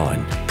to the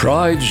line.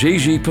 Pride's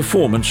Easy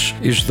Performance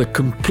is the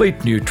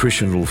complete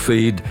nutritional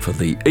feed for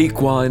the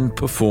equine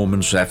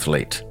performance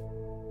athlete.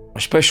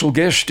 A special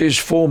guest is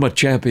former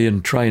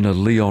champion trainer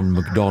Leon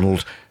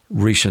Macdonald,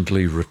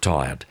 recently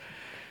retired.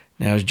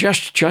 Now,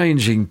 just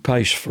changing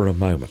pace for a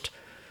moment,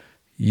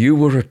 you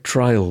were a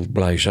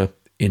trailblazer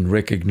in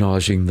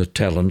recognising the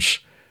talents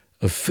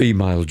of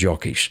female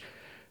jockeys.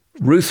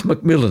 Ruth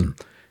McMillan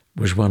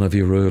was one of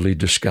your early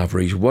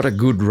discoveries. What a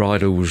good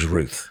rider was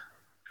Ruth.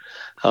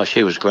 Oh,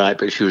 she was great,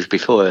 but she was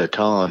before her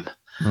time.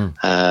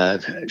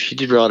 She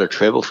did ride a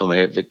treble for me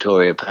at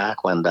Victoria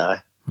Park one day.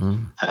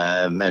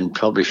 And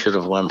probably should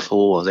have won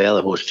 4. The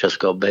other horse just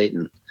got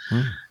beaten.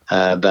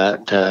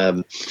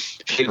 But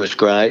she was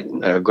great,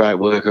 a great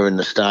worker in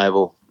the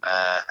stable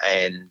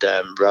and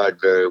rode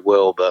very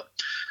well. But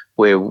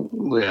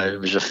where it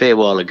was a fair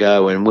while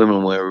ago when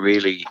women were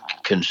really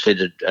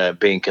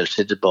being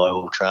considered by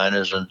all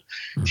trainers, and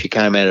she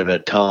came out of her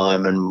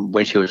time, and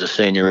when she was a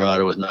senior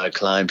rider with no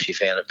claim, she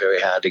found it very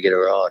hard to get a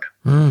ride.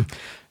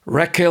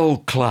 Raquel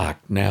Clark,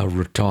 now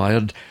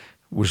retired,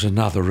 was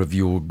another of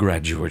your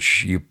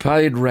graduates. You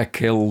paid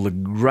Raquel the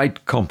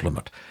great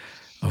compliment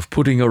of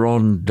putting her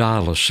on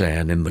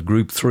Dalasan in the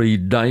Group 3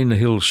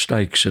 Danehill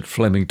Stakes at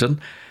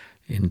Flemington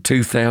in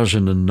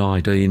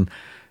 2019,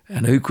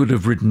 and who could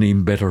have ridden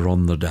him better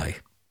on the day?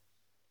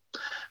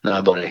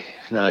 Nobody.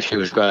 No, she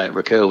was great.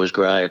 Raquel was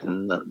great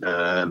and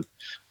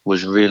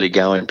was really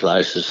going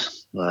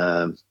places.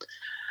 But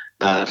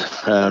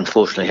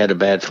unfortunately had a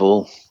bad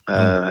fall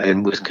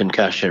and with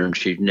concussion, and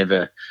she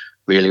never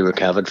really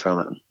recovered from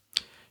it.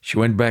 She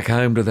went back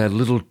home to that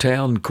little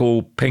town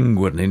called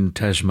Penguin in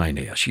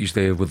Tasmania. She's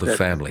there with the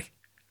family.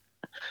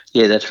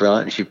 Yeah, that's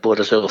right. And she bought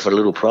herself a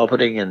little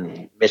property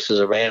and messes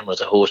around with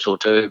a horse or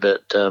two,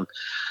 but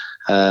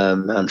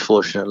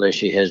unfortunately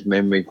she has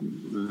memory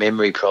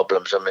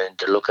problems. I mean,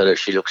 to look at her,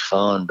 she looks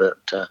fine,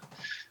 but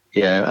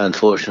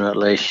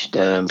unfortunately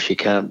she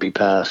can't be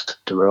passed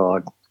to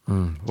ride.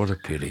 What a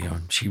pity.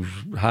 She was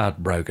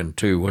heartbroken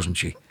too, wasn't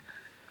she?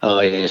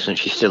 Oh, yes, and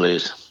she still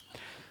is.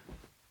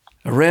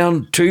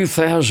 Around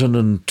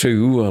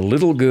 2002, a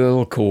little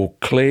girl called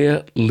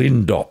Clare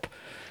Lindop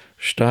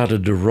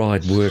started to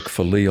ride work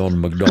for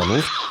Leon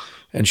Macdonald,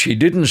 and she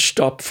didn't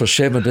stop for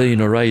 17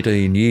 or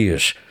 18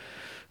 years.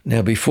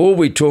 Now, before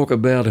we talk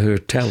about her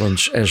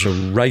talents as a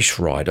race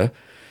rider,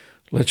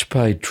 let's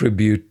pay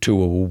tribute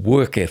to a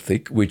work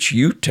ethic which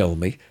you tell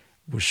me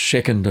was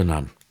second to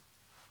none.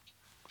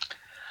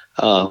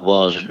 Oh, it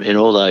was. In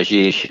all those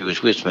years she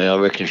was with me, I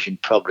reckon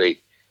she'd probably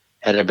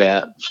had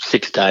about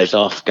 6 days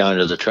off going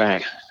to the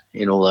track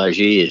in all those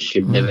years.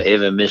 She'd never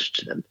ever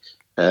missed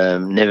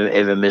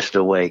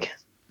a week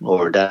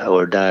or a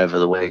day over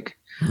the week.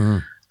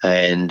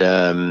 And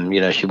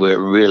she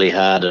worked really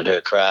hard at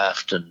her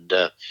craft, and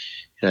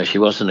she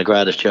wasn't the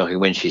greatest jockey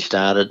when she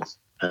started,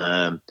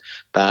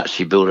 but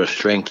she built her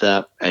strength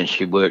up and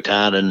she worked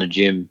hard in the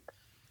gym,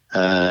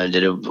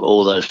 did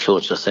all those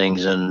sorts of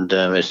things, and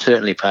it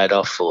certainly paid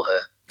off for her.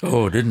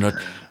 Oh, didn't it?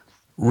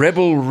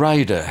 Rebel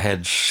Raider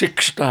had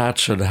 6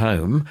 starts at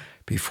home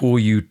before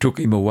you took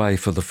him away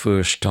for the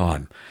first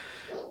time.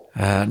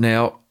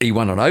 Now, he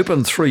won an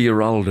Open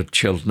 3-year-old at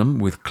Cheltenham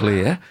with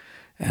Clare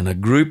and a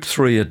Group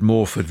 3 at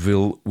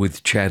Morphettville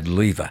with Chad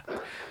Lever.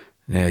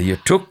 Now, you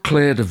took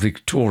Clare to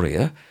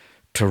Victoria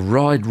to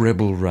ride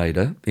Rebel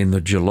Raider in the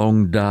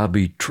Geelong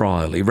Derby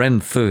trial. He ran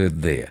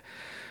 3rd there.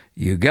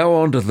 You go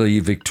on to the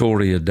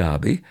Victoria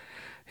Derby.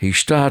 He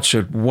starts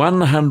at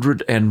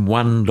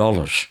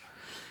 $101.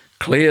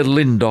 Clare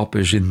Lindop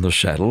is in the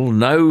saddle.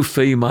 No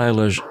female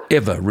has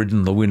ever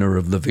ridden the winner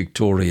of the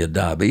Victoria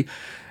Derby,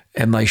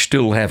 and they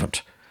still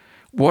haven't.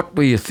 What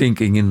were you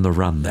thinking in the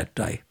run that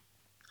day?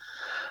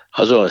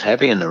 I was always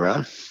happy in the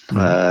run.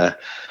 In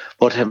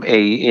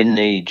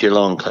the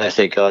Geelong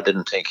Classic, I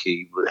didn't think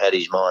he had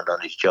his mind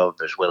on his job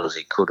as well as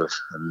he could have.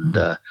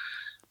 And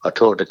I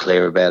talked to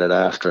Claire about it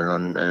after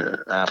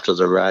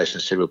the race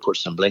and said we'll put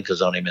some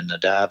blinkers on him in the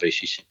Derby.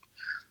 She said,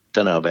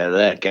 don't know about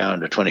that,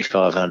 going to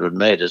 2,500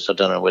 metres. I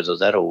don't know whether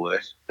that'll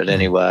work. But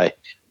anyway,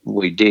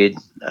 we did.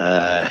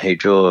 He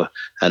drew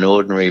an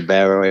ordinary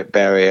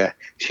barrier.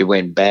 She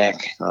went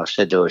back. I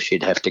said to her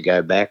she'd have to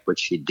go back, which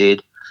she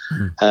did.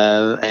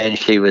 And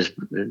she was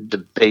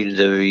the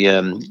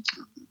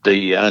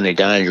only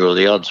danger, or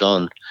the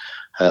odds-on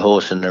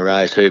horse in the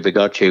race, Who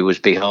Begot You, was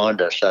behind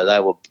her. So they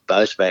were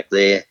both back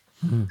there.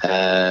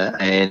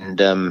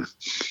 And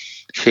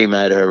she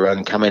made her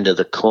run, come into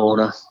the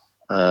corner.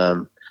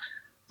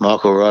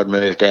 Michael Rod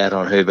moved out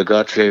on Who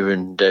Begot You,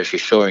 and she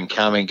saw him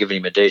coming, giving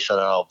him a decent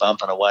old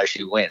bump, and away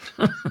she went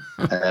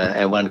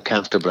and won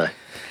comfortably.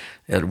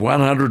 At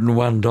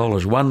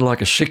 $101, won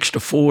like a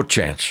 6-4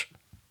 chance.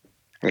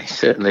 He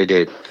certainly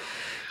did.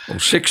 Well,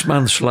 6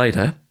 months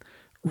later,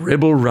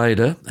 Rebel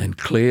Raider and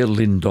Clare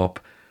Lindop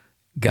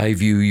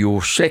gave you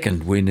your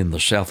second win in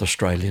the South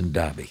Australian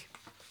Derby.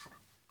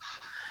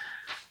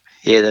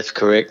 Yeah, that's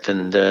correct,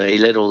 and he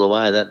led all the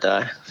way that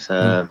day.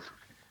 So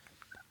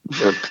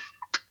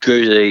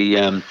drew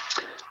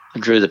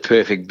the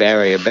perfect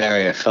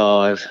barrier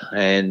 5,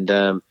 and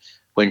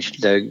when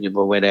they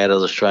went out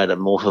of the straight at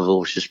Morphettville,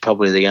 which is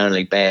probably the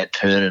only bad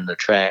turn in the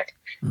track,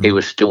 he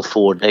was still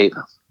 4 deep.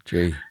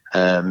 Gee.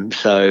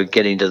 So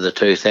getting to the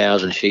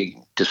 2,000, she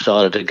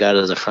decided to go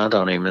to the front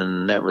on him,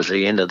 and that was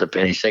the end of the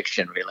penny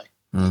section, really.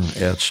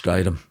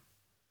 Outstayed him.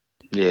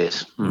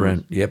 Yes.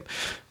 Yep.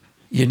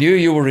 You knew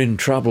you were in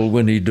trouble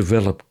when he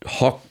developed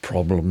hock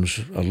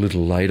problems a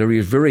little later. He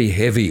was a very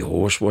heavy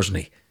horse, wasn't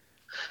he?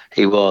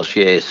 He was,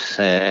 yes,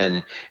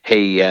 and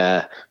he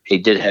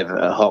did have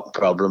a hock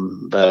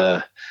problem,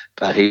 but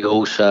he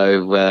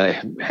also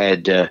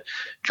had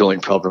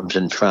joint problems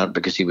in front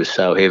because he was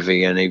so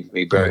heavy, and he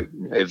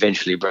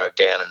eventually broke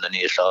down in the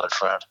near side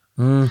front.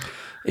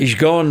 He's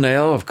gone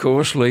now, of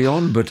course,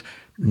 Leon, but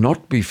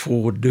not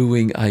before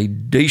doing a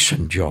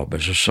decent job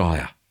as a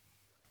sire.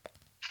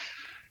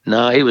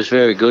 No, he was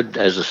very good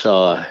as a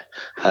sire.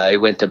 He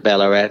went to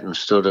Ballarat and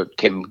stood at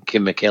Kim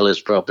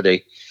McKellar's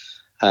property.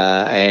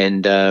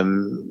 And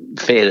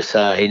fair to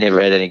say, he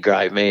never had any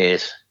great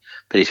mares,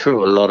 but he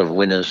threw a lot of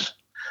winners.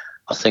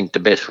 I think the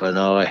best one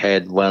I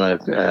had won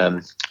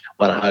a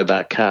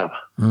Hobart Cup.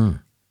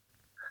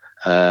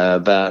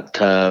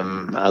 But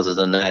other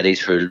than that, he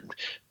threw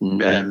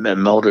a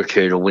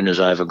multitude of winners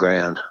over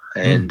ground.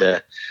 And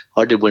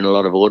I did win a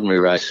lot of ordinary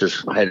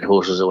races. I had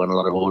horses that won a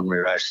lot of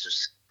ordinary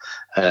races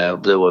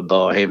that were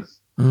by him.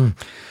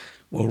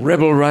 Well,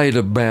 Rebel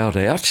Raider bowed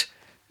out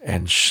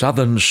and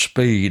Southern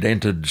Speed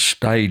entered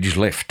stage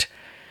left.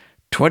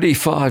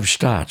 25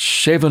 starts,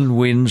 7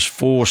 wins,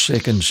 4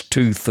 seconds,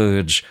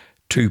 2/3,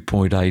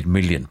 2.8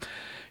 million.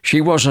 She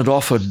wasn't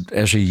offered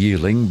as a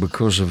yearling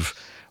because of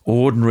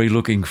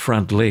ordinary-looking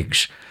front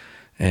legs,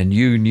 and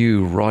you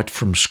knew right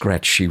from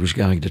scratch she was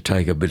going to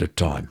take a bit of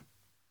time.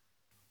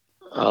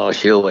 Oh,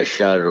 she always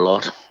showed a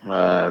lot.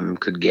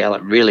 Could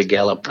gallop, really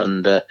gallop,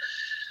 and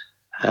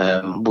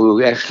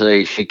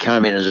she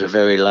came in as a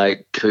very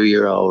late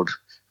 2-year-old.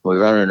 We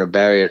ran in a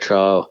barrier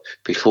trial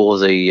before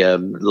the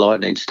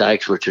Lightning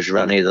Stakes, which was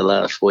run here the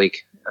last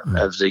week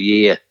of the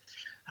year,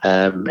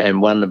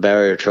 and won the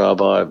barrier trial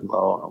by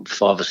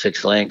 5 or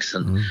 6 lengths.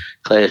 And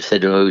Clare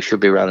said to me, we should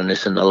be running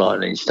this in the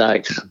Lightning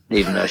Stakes,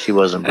 even though she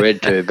wasn't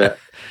bred to. But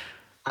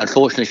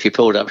unfortunately, she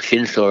pulled up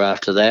shin sore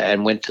after that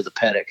and went to the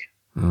paddock.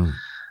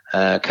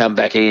 Come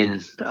back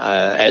in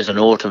as an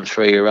autumn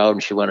 3-year-old,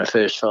 and she won her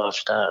first 5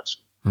 starts.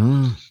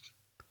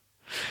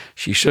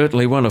 She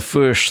certainly won a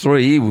first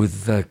 3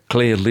 with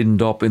Clare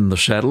Lindop in the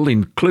saddle,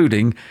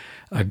 including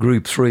a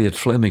Group 3 at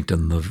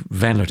Flemington, the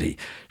Vanity.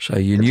 So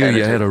you knew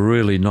you had a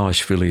really nice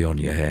filly on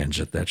your hands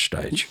at that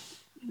stage.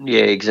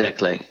 Yeah,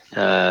 exactly.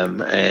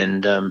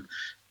 And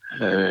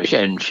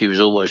she was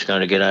always going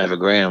to get over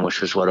ground,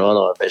 which was what I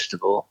liked best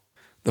of all.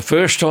 The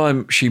first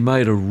time she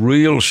made a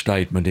real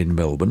statement in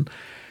Melbourne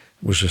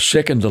was a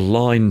second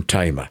line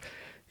tamer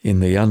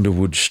in the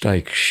Underwood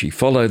Stakes. She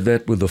followed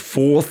that with a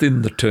 4th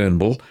in the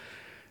Turnbull,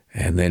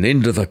 and then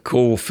into the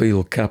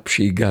Caulfield Cup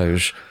she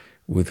goes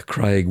with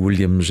Craig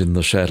Williams in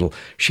the saddle.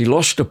 She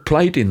lost a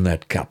plate in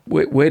that cup.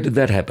 Where did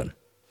that happen?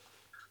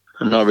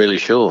 I'm not really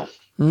sure.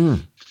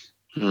 Didn't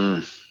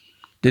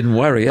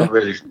worry you? Not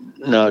really.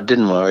 No, it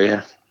didn't worry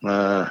you.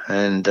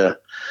 The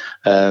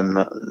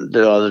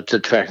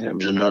track, it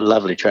was a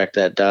lovely track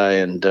that day,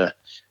 and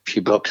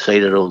she box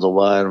seated all the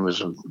way, and it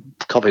was a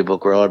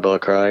copybook ride by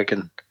Craig,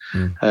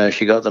 and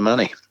she got the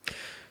money.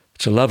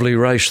 It's a lovely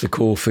race, the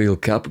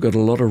Caulfield Cup. Got a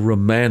lot of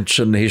romance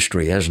and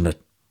history, hasn't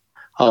it?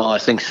 Oh, I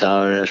think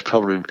so. And it's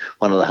probably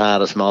one of the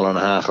hardest 1.5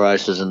 mile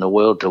races in the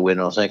world to win,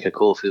 I think, a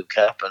Caulfield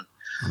Cup. And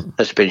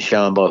that's been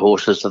shown by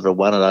horses that have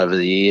won it over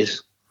the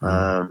years.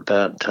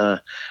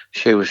 But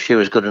she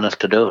was good enough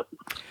to do it.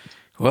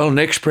 Well,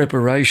 next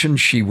preparation,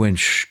 she went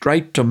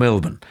straight to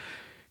Melbourne.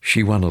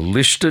 She won a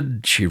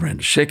listed. She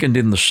ran second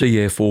in the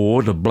CF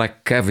Ord, a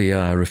Black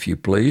Caviar, if you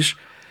please.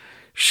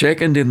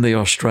 Second in the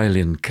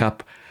Australian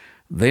Cup.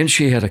 Then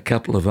she had a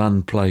couple of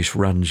unplaced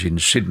runs in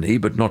Sydney,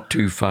 but not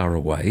too far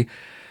away.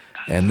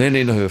 And then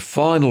in her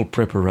final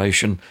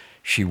preparation,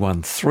 she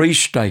won 3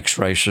 stakes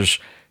races,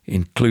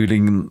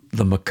 including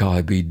the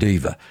Mackay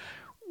Diva.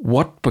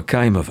 What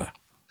became of her?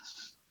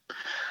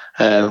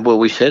 Well,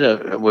 we said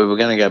we were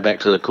going to go back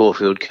to the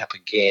Caulfield Cup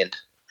again,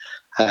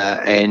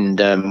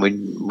 and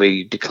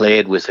we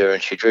declared with her,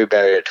 and she drew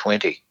barrier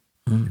 20.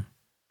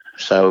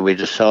 So we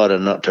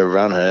decided not to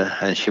run her,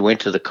 and she went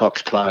to the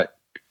Cox Plate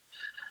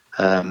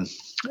and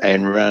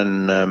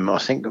run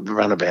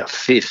about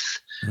 5th.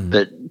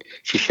 But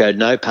she showed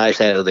no pace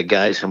out of the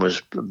gates and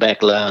was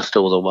back last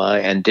all the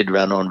way, and did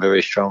run on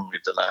very strongly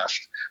the last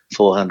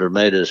 400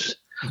 metres.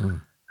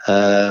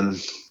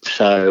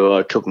 So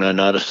I took no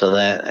notice of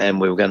that, and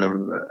we were going to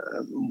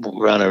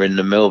run her in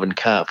the Melbourne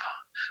Cup,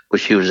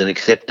 which she was an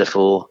acceptor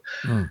for.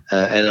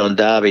 And on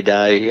Derby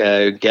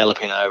Day,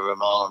 galloping over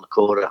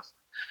 1.25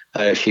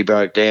 miles, she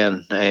broke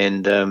down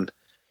and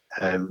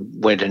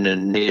went in a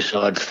near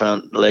side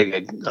front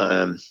leg.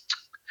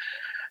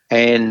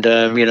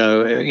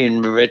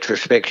 In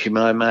retrospect, she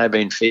may have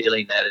been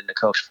feeling that in the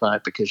Cox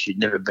Plate because she'd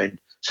never been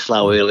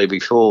slow early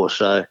before.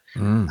 So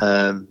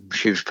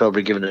she was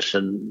probably giving us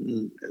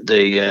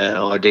the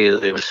idea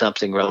that there was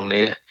something wrong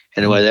there.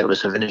 Anyway, that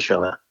was the finish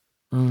of her.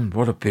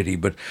 What a pity,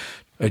 but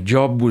her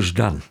job was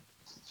done.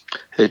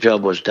 Her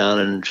job was done,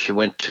 and she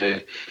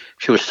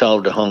was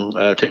sold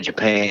to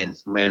Japan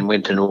and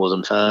went to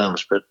Northern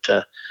Farms,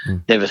 but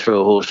never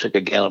threw a horse that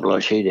could gallop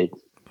like she did.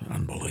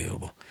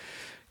 Unbelievable.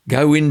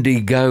 Go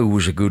Indy Go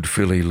was a good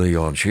filly,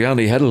 Leon. She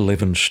only had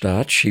 11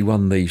 starts. She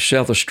won the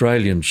South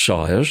Australian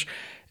Sires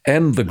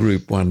and the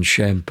Group 1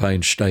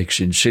 Champagne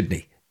Stakes in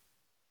Sydney.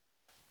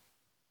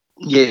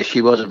 Yeah,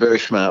 she was a very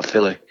smart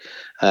filly.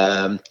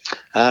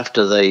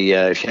 After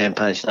the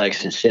Champagne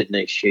Stakes in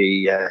Sydney,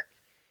 she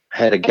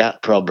had a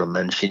gut problem,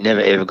 and she never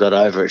ever got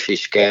over it. She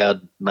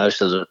scoured most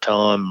of the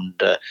time,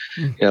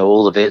 and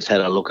all the vets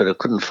had a look at her,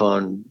 couldn't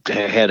find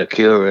how to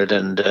cure it,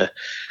 and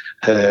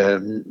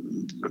her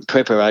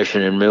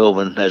preparation in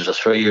Melbourne as a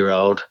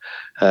 3-year-old,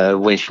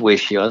 where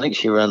she I think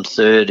she ran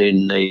third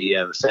in the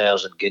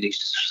 1,000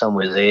 guineas,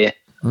 somewhere there,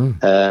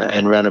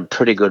 and ran a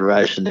pretty good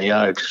race in the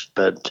Oaks.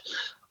 But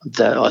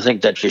I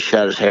think that just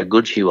shows how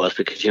good she was,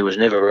 because she was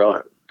never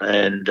right.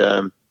 And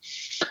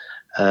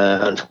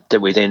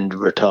that we then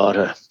retired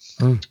her.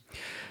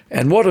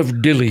 And what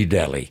of Dilly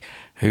Dally,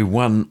 who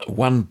won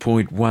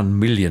 1.1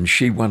 million?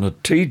 She won a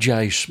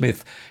TJ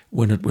Smith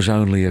when it was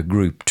only a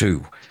Group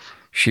 2.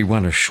 She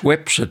won a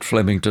Schweppes at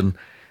Flemington,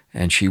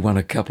 and she won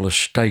a couple of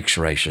stakes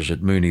races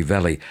at Moonee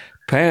Valley.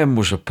 Pam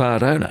was a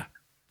part owner.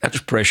 That's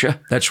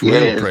pressure. That's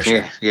real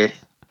pressure. Yeah,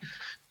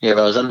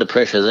 I was under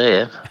pressure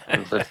there,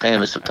 but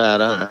Pam is a part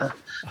owner.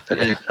 But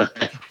anyway,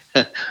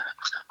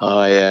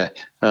 I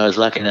was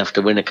lucky enough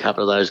to win a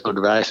couple of those good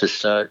races,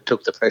 so it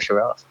took the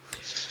pressure off.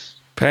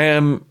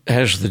 Pam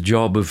has the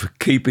job of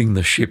keeping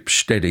the ship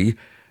steady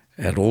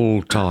at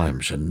all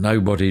times, and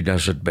nobody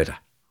does it better.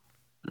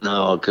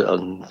 No,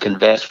 I can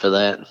vouch for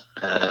that.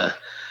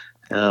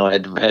 I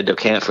had to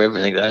account for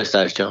everything those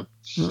days, John.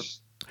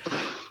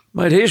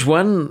 Mate, here's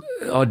one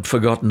I'd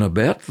forgotten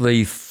about,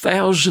 the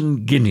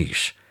 1,000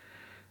 guineas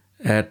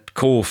at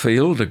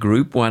Caulfield, a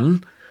Group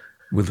 1,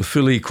 with a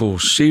filly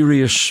called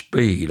Serious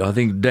Speed. I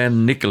think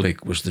Dan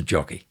Nikolic was the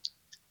jockey.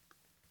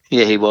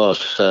 Yeah, he was.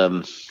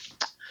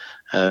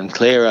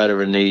 Clare rode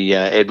her in the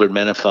Edward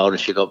Manifold,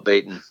 and she got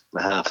beaten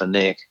half a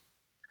neck.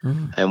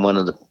 And one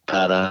of the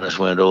part owners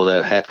weren't all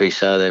that happy,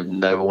 so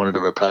they wanted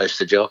to replace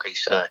the jockey.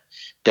 So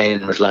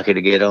Dan was lucky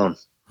to get on.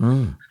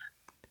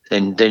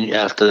 Then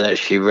after that,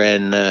 she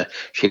ran.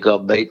 She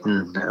got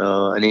beaten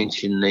an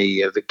inch in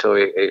the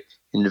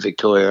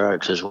Victoria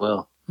Oaks as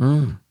well.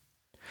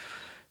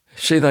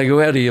 See, they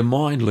go out of your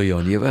mind,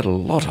 Leon. You've had a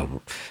lot of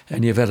them,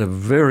 and you've had a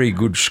very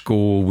good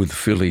score with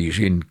fillies,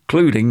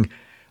 including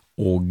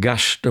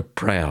Augusta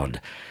Proud.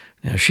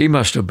 Now, she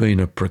must have been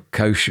a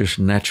precocious,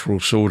 natural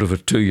sort of a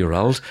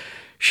 2-year-old.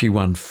 She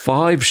won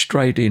 5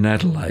 straight in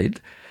Adelaide.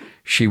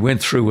 She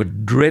went through a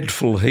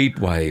dreadful heat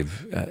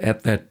wave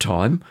at that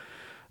time.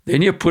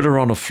 Then you put her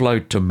on a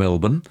float to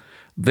Melbourne,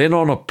 then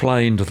on a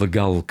plane to the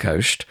Gold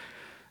Coast,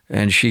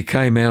 and she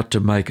came out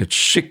to make it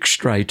 6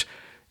 straight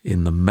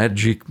in the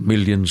Magic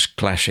Millions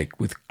Classic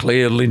with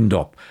Clare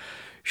Lindop.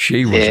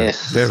 She was a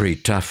very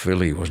tough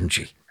filly, wasn't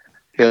she?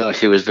 Yeah,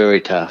 she was very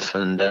tough,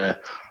 and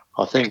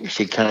I think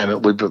she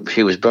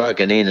she was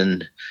broken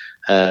in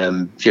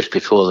and just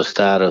before the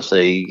start of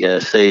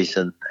the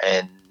season,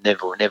 and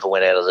never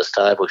went out of the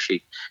stable.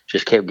 She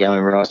just kept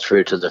going right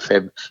through to the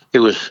Feb.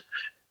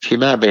 She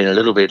may have been a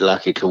little bit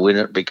lucky to win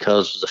it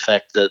because of the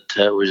fact that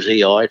it was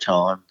EI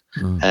time,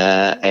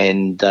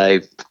 and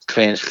they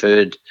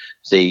transferred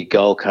the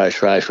Gold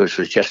Coast race, which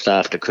was just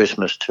after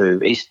Christmas,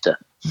 to Easter.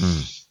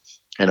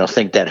 And I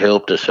think that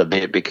helped us a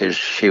bit because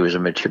she was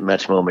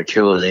much more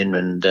mature then,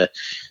 and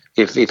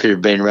if it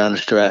had been run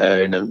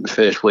in the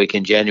first week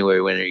in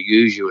January, when it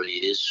usually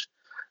is,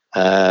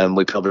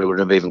 we probably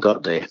wouldn't have even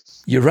got there.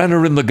 You ran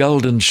her in the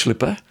Golden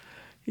Slipper,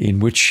 in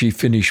which she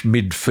finished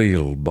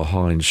midfield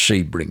behind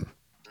Sebring.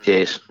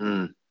 Yes.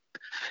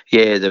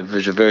 Yeah, there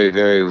was a very,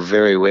 very,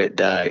 very wet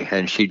day,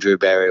 and she drew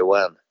barrier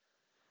 1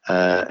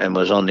 and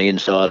was on the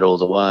inside all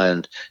the way.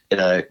 And,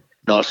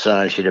 not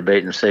saying she'd have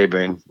beaten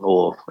Sebring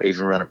or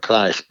even run a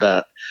place,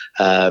 but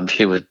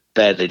she was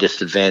badly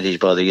disadvantaged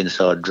by the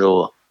inside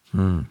draw.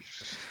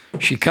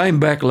 She came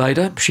back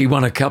later. She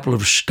won a couple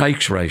of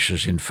stakes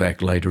races, in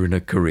fact, later in her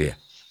career.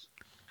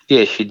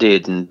 Yeah, she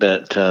did.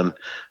 But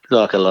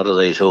like a lot of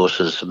these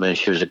horses, I mean,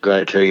 she was a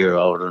great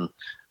 2-year-old, and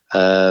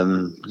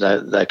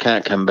they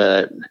can't come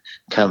back,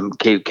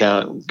 keep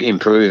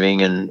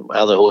improving, and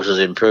other horses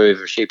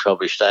improve. She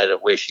probably stayed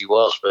at where she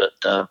was, but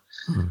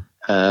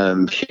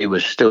she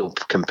was still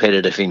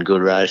competitive in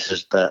good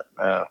races, but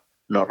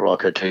not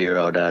like her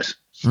 2-year-old days.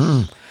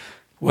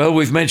 Well,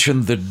 we've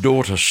mentioned that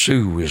daughter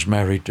Sue is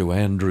married to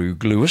Andrew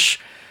Gluyas.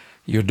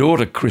 Your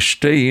daughter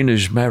Christine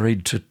is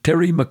married to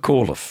Terry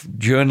McAuliffe,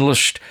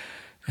 journalist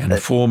and a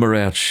former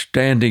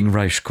outstanding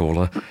race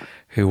caller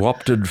who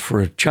opted for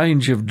a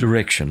change of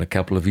direction a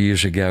couple of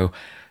years ago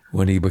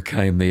when he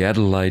became the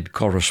Adelaide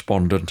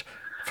correspondent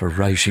for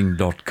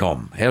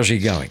racing.com. How's he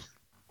going?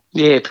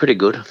 Yeah, pretty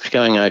good. It's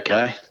going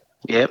okay.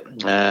 Yep.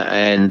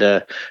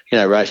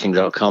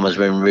 Racing.com has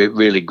been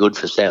really good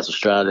for South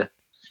Australia.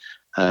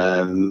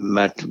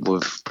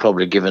 We've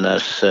probably given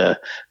us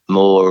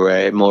more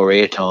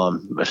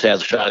airtime,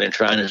 South Australian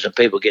trainers, and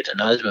people get to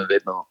know them a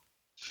bit more.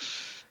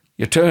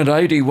 You turned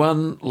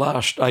 81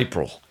 last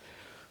April,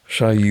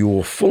 so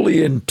you're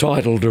fully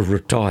entitled to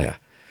retire.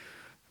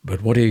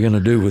 But what are you going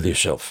to do with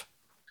yourself?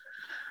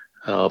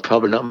 Oh,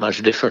 probably not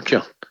much different,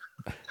 John.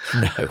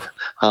 No.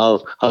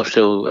 I'll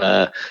still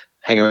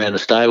hang around the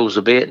stables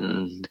a bit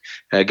and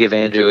give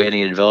Andrew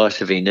any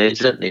advice if he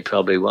needs it, and he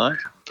probably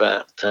won't.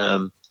 But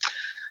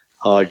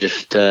I'll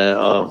just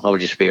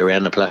be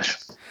around the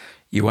place.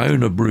 You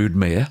own a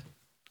broodmare?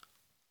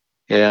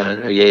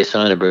 Yeah, yes,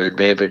 I own a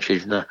broodmare, but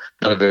she's not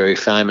a very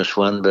famous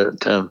one.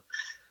 But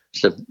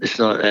it's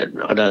not.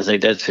 I don't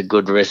think that's a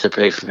good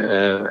recipe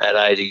at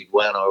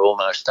 81 or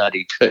almost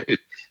 82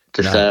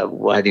 to start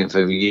waiting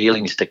for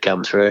yearlings to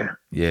come through.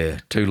 Yeah,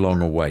 too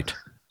long a wait.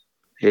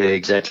 Yeah,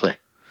 exactly.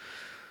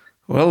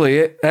 Well,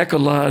 the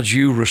accolades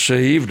you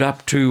received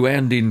up to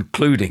and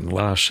including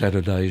last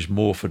Saturday's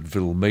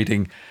Morphettville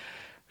meeting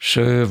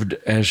served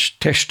as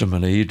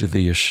testimony to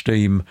the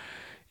esteem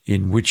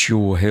in which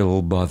you're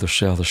held by the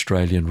South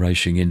Australian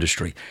racing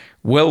industry.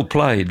 Well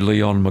played,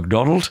 Leon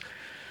Macdonald.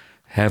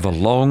 Have a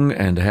long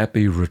and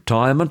happy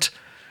retirement,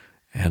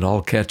 and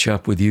I'll catch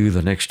up with you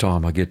the next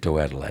time I get to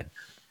Adelaide.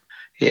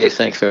 Yeah,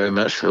 thanks very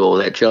much for all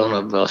that,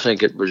 John. I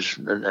think it was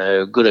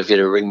good of you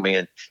to ring me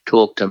and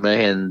talk to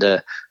me,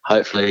 and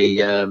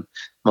hopefully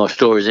my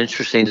story is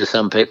interesting to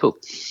some people.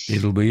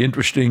 It'll be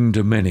interesting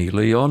to many,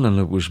 Leon, and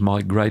it was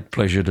my great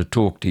pleasure to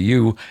talk to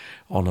you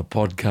on a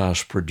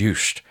podcast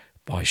produced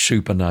by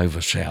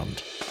Supernova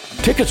Sound.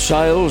 Ticket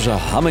sales are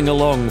humming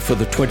along for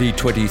the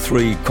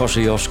 2023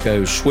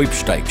 Kosciuszko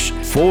Sweepstakes.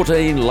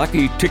 14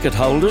 lucky ticket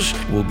holders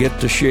will get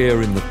to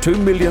share in the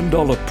 $2 million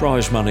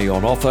prize money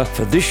on offer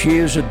for this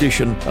year's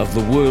edition of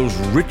the world's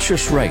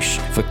richest race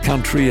for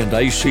country and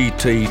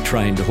ACT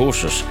trained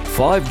horses.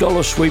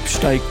 $5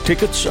 sweepstake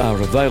tickets are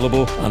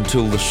available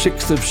until the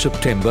 6th of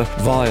September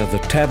via the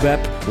Tab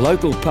app,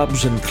 local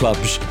pubs and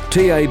clubs,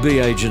 TAB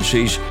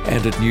agencies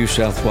and at New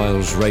South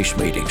Wales race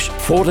meetings.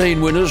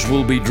 14 winners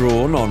will be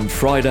drawn on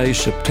Friday,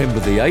 September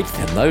the 8th,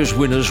 and those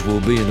winners will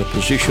be in a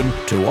position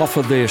to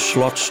offer their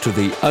slots to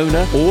the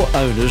owner or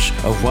owners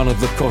of one of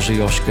the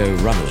Kosciuszko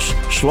runners.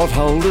 Slot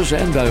holders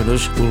and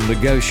owners will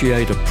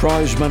negotiate a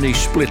prize money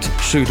split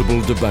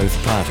suitable to both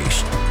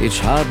parties. It's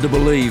hard to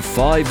believe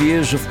 5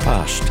 years have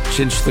passed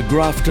since the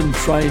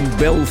Grafton-trained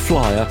Bell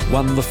Flyer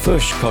won the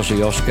first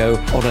Kosciuszko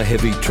on a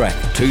heavy track.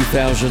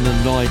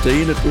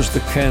 2019 it was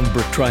the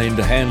Canberra-trained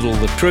Handle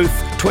the Truth.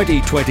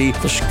 2020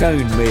 the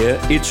Scone mare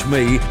It's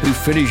Me, who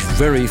finished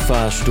very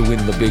fast to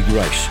win the big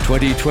race.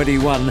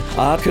 2021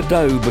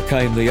 Arcado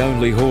became the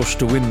only horse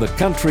to win the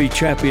Country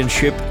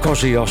Championship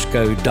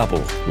Kosciuszko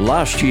Double.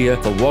 Last year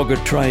the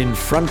Wagga-trained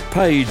Front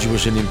Page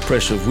was an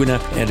impressive winner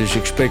and is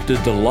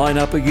expected to line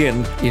up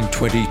again in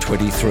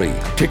 2023.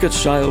 Ticket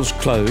sales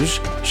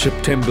close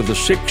September the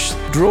 6th.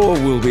 Draw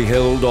will be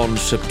held on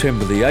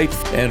September the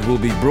 8th and will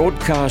be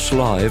broadcast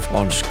live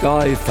on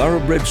Sky,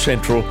 Thoroughbred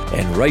Central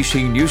and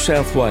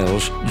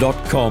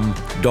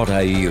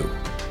RacingNewSouthWales.com.au.